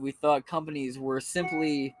fines if we thought companies were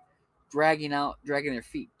simply dragging their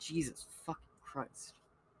feet." Jesus fucking Christ.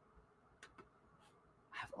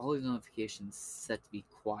 I have all these notifications set to be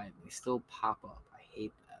quiet, but they still pop up. I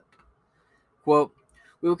hate that. Quote,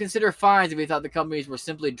 "We would consider fines if we thought the companies were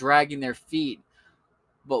simply dragging their feet,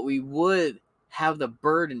 but we would have the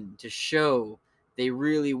burden to show they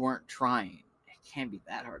really weren't trying." It can't be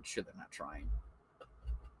that hard to show they're not trying.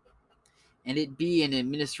 "And it be an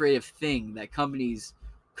administrative thing that companies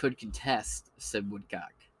could contest," said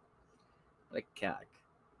Woodcock. Like cock,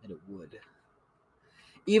 that it would.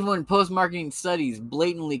 "Even when post-marketing studies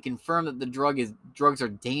blatantly confirm that the drugs are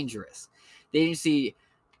dangerous, the agency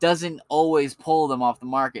doesn't always pull them off the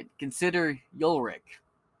market. Consider Ulrich,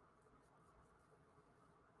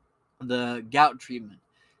 the gout treatment.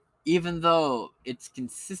 Even though it's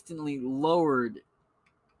consistently lowered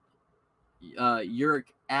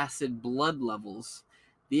uric acid blood levels,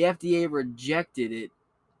 the FDA rejected it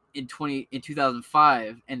in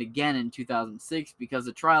 2005 and again in 2006 because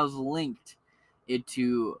the trials linked it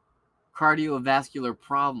to cardiovascular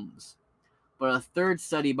problems. But a third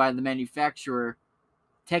study by the manufacturer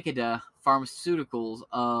Takeda Pharmaceuticals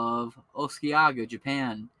of Osaka,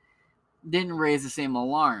 Japan, didn't raise the same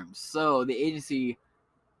alarms. So the agency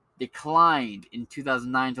declined in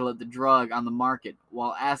 2009 to let the drug on the market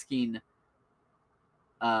while asking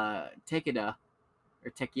Takeda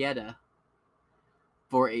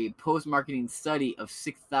for a post-marketing study of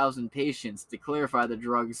 6,000 patients to clarify the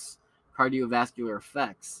drug's cardiovascular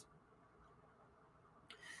effects.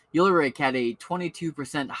 Ulrich had a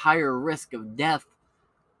 22% higher risk of death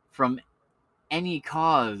from any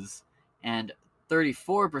cause and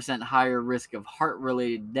 34% higher risk of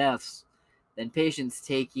heart-related deaths than patients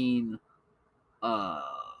taking let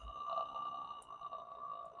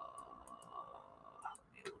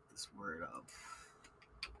me look this word up.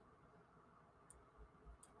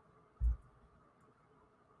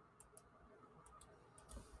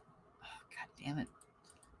 God damn it.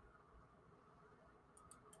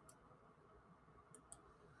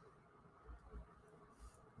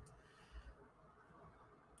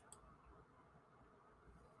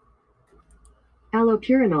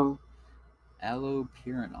 Allopurinol.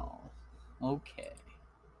 Allopurinol. Okay.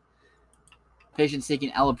 Patients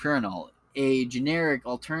taking allopurinol, a generic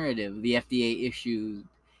alternative. The FDA issued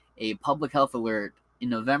a public health alert in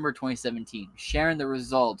November 2017, sharing the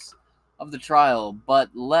results of the trial,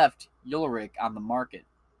 but left Ulrich on the market.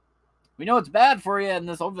 "We know it's bad for you, and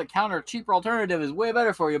this over-the-counter, cheaper alternative is way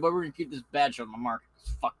better for you, but we're going to keep this bad shit on the market.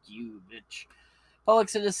 Fuck you, bitch." Public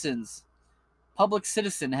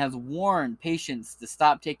Citizen has warned patients to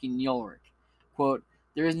stop taking Ulrich. Quote,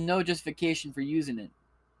 "There is no justification for using it,"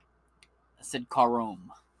 said Carome.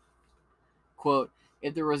 Quote,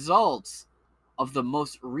 "If the results of the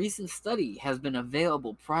most recent study has been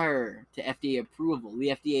available prior to FDA approval, the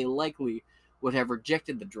FDA likely would have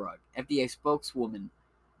rejected the drug." FDA spokeswoman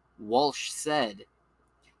Walsh said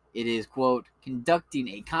it is, quote, "conducting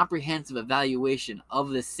a comprehensive evaluation of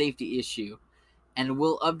this safety issue and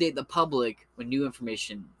will update the public when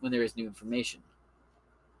there is new information."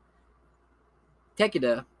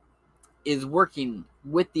 Takeda is working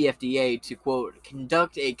with the FDA to, quote,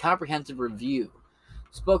 "conduct a comprehensive review."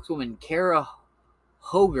 Spokeswoman Kara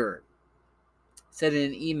Hoger said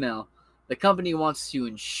in an email, "The company wants to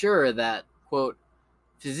ensure that, quote,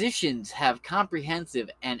 physicians have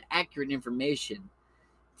comprehensive and accurate information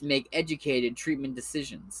to make educated treatment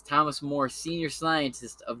decisions." Thomas Moore, senior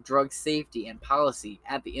scientist of drug safety and policy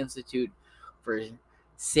at the Institute for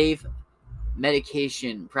Safe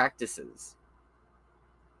Medication Practices,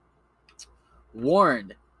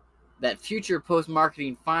 warned that future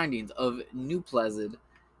post-marketing findings of Nuplazid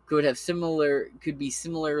could be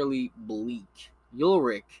similarly bleak.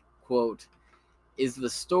 Ulrich, quote, "is the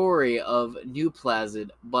story of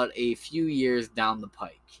Nuplazid, but a few years down the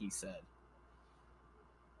pike," he said.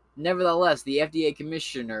 Nevertheless, the FDA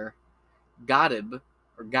Commissioner Gottlieb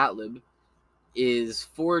is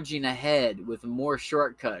forging ahead with more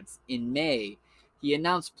shortcuts. In May, he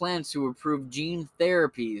announced plans to approve gene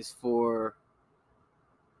therapies for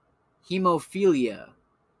hemophilia.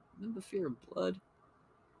 Isn't the fear of blood?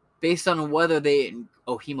 Based on whether they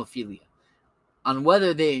hemophilia. On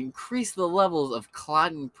whether they increase the levels of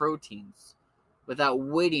clotting proteins without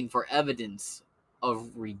waiting for evidence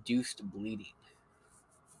of reduced bleeding.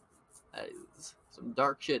 That is some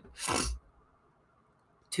dark shit.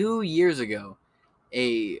 2 years ago,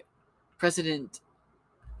 a President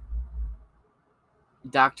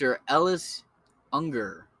Dr. Ellis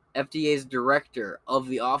Unger FDA's director of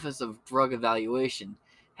the Office of Drug Evaluation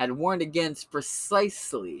had warned against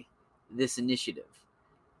precisely this initiative.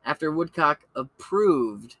 After Woodcock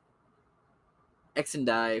approved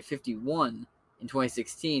Exendai 51 in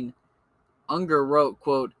 2016, Unger wrote,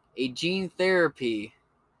 quote, "A gene therapy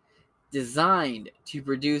designed to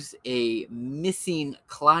produce a missing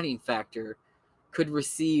clotting factor could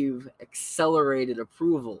receive accelerated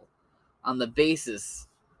approval on the basis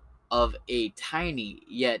of a tiny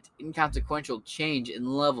yet inconsequential change in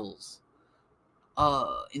levels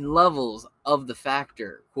of the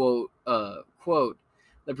factor." Quote,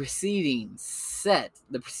 the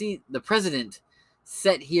precedent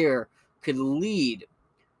set here could lead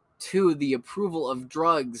to the approval of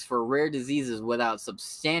drugs for rare diseases without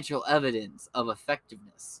substantial evidence of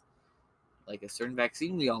effectiveness, like a certain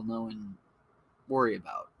vaccine we all know and worry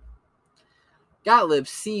about. Gottlieb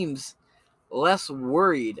seems less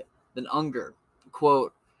worried than Unger.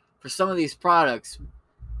 Quote, "For some of these products,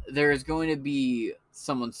 there is going to be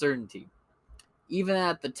some uncertainty. Even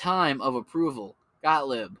at the time of approval,"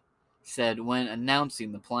 Gottlieb said when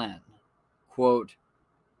announcing the plan. Quote,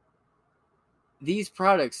 "These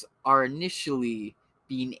products are initially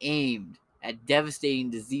being aimed at devastating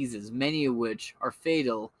diseases, many of which are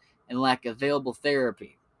fatal and lack available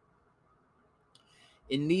therapy.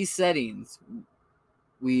 In these settings,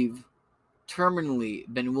 we've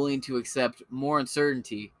terminally been willing to accept more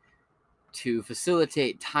uncertainty to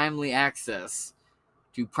facilitate timely access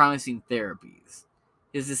to promising therapies."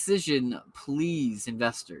 His decision pleased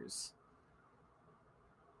investors.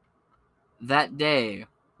 That day,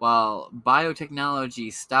 while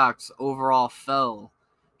biotechnology stocks overall fell,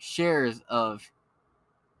 shares of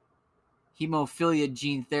hemophilia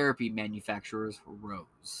gene therapy manufacturers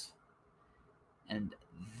rose. And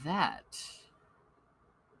that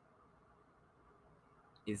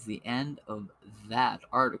is the end of that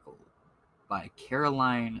article by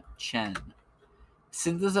Caroline Chen.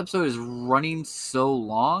 Since this episode is running so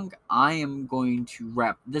long, I am going to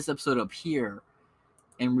wrap this episode up here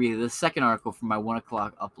and read the second article for my 1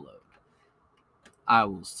 o'clock upload. I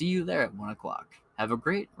will see you there at 1 o'clock. Have a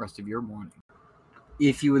great rest of your morning.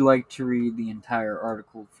 If you would like to read the entire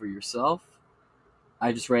article for yourself,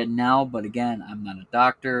 I just read it now, but again, I'm not a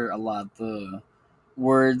doctor. A lot of the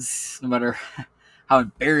words, no matter how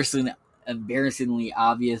embarrassingly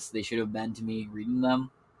obvious they should have been to me reading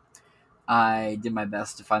them, I did my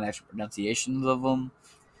best to find the actual pronunciations of them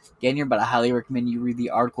getting here, but I highly recommend you read the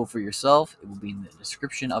article for yourself. It will be in the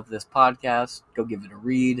description of this podcast. Go give it a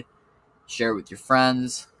read. Share it with your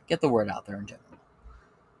friends. Get the word out there in general.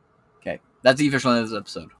 Okay, that's the official end of this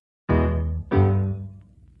episode.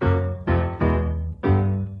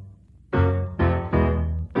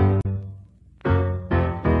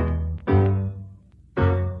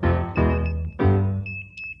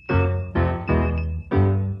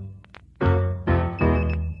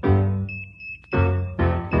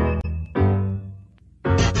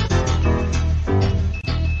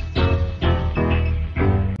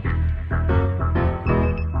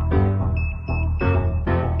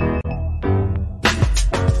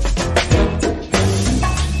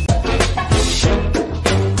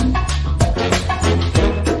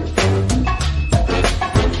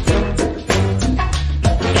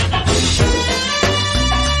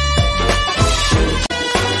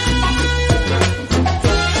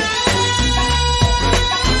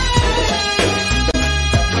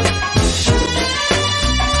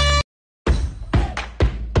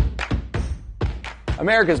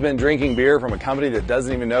 America's been drinking beer from a company that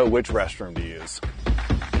doesn't even know which restroom to use.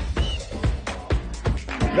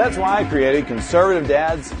 That's why I created Conservative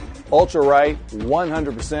Dad's Ultra Right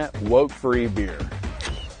 100% woke-free beer.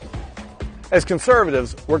 As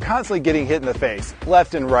conservatives, we're constantly getting hit in the face,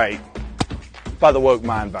 left and right, by the woke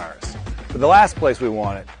mind virus. But the last place we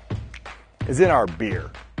want it is in our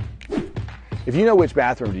beer. If you know which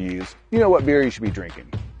bathroom to use, you know what beer you should be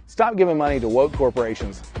drinking. Stop giving money to woke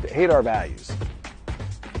corporations that hate our values.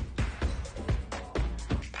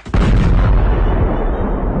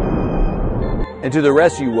 And to the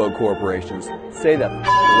rest of you woke corporations, stay the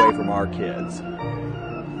away from our kids.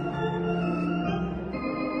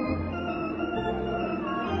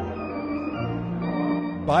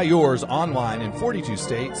 Buy yours online in 42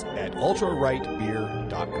 states at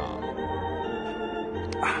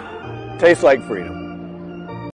ultrarightbeer.com. Tastes like freedom.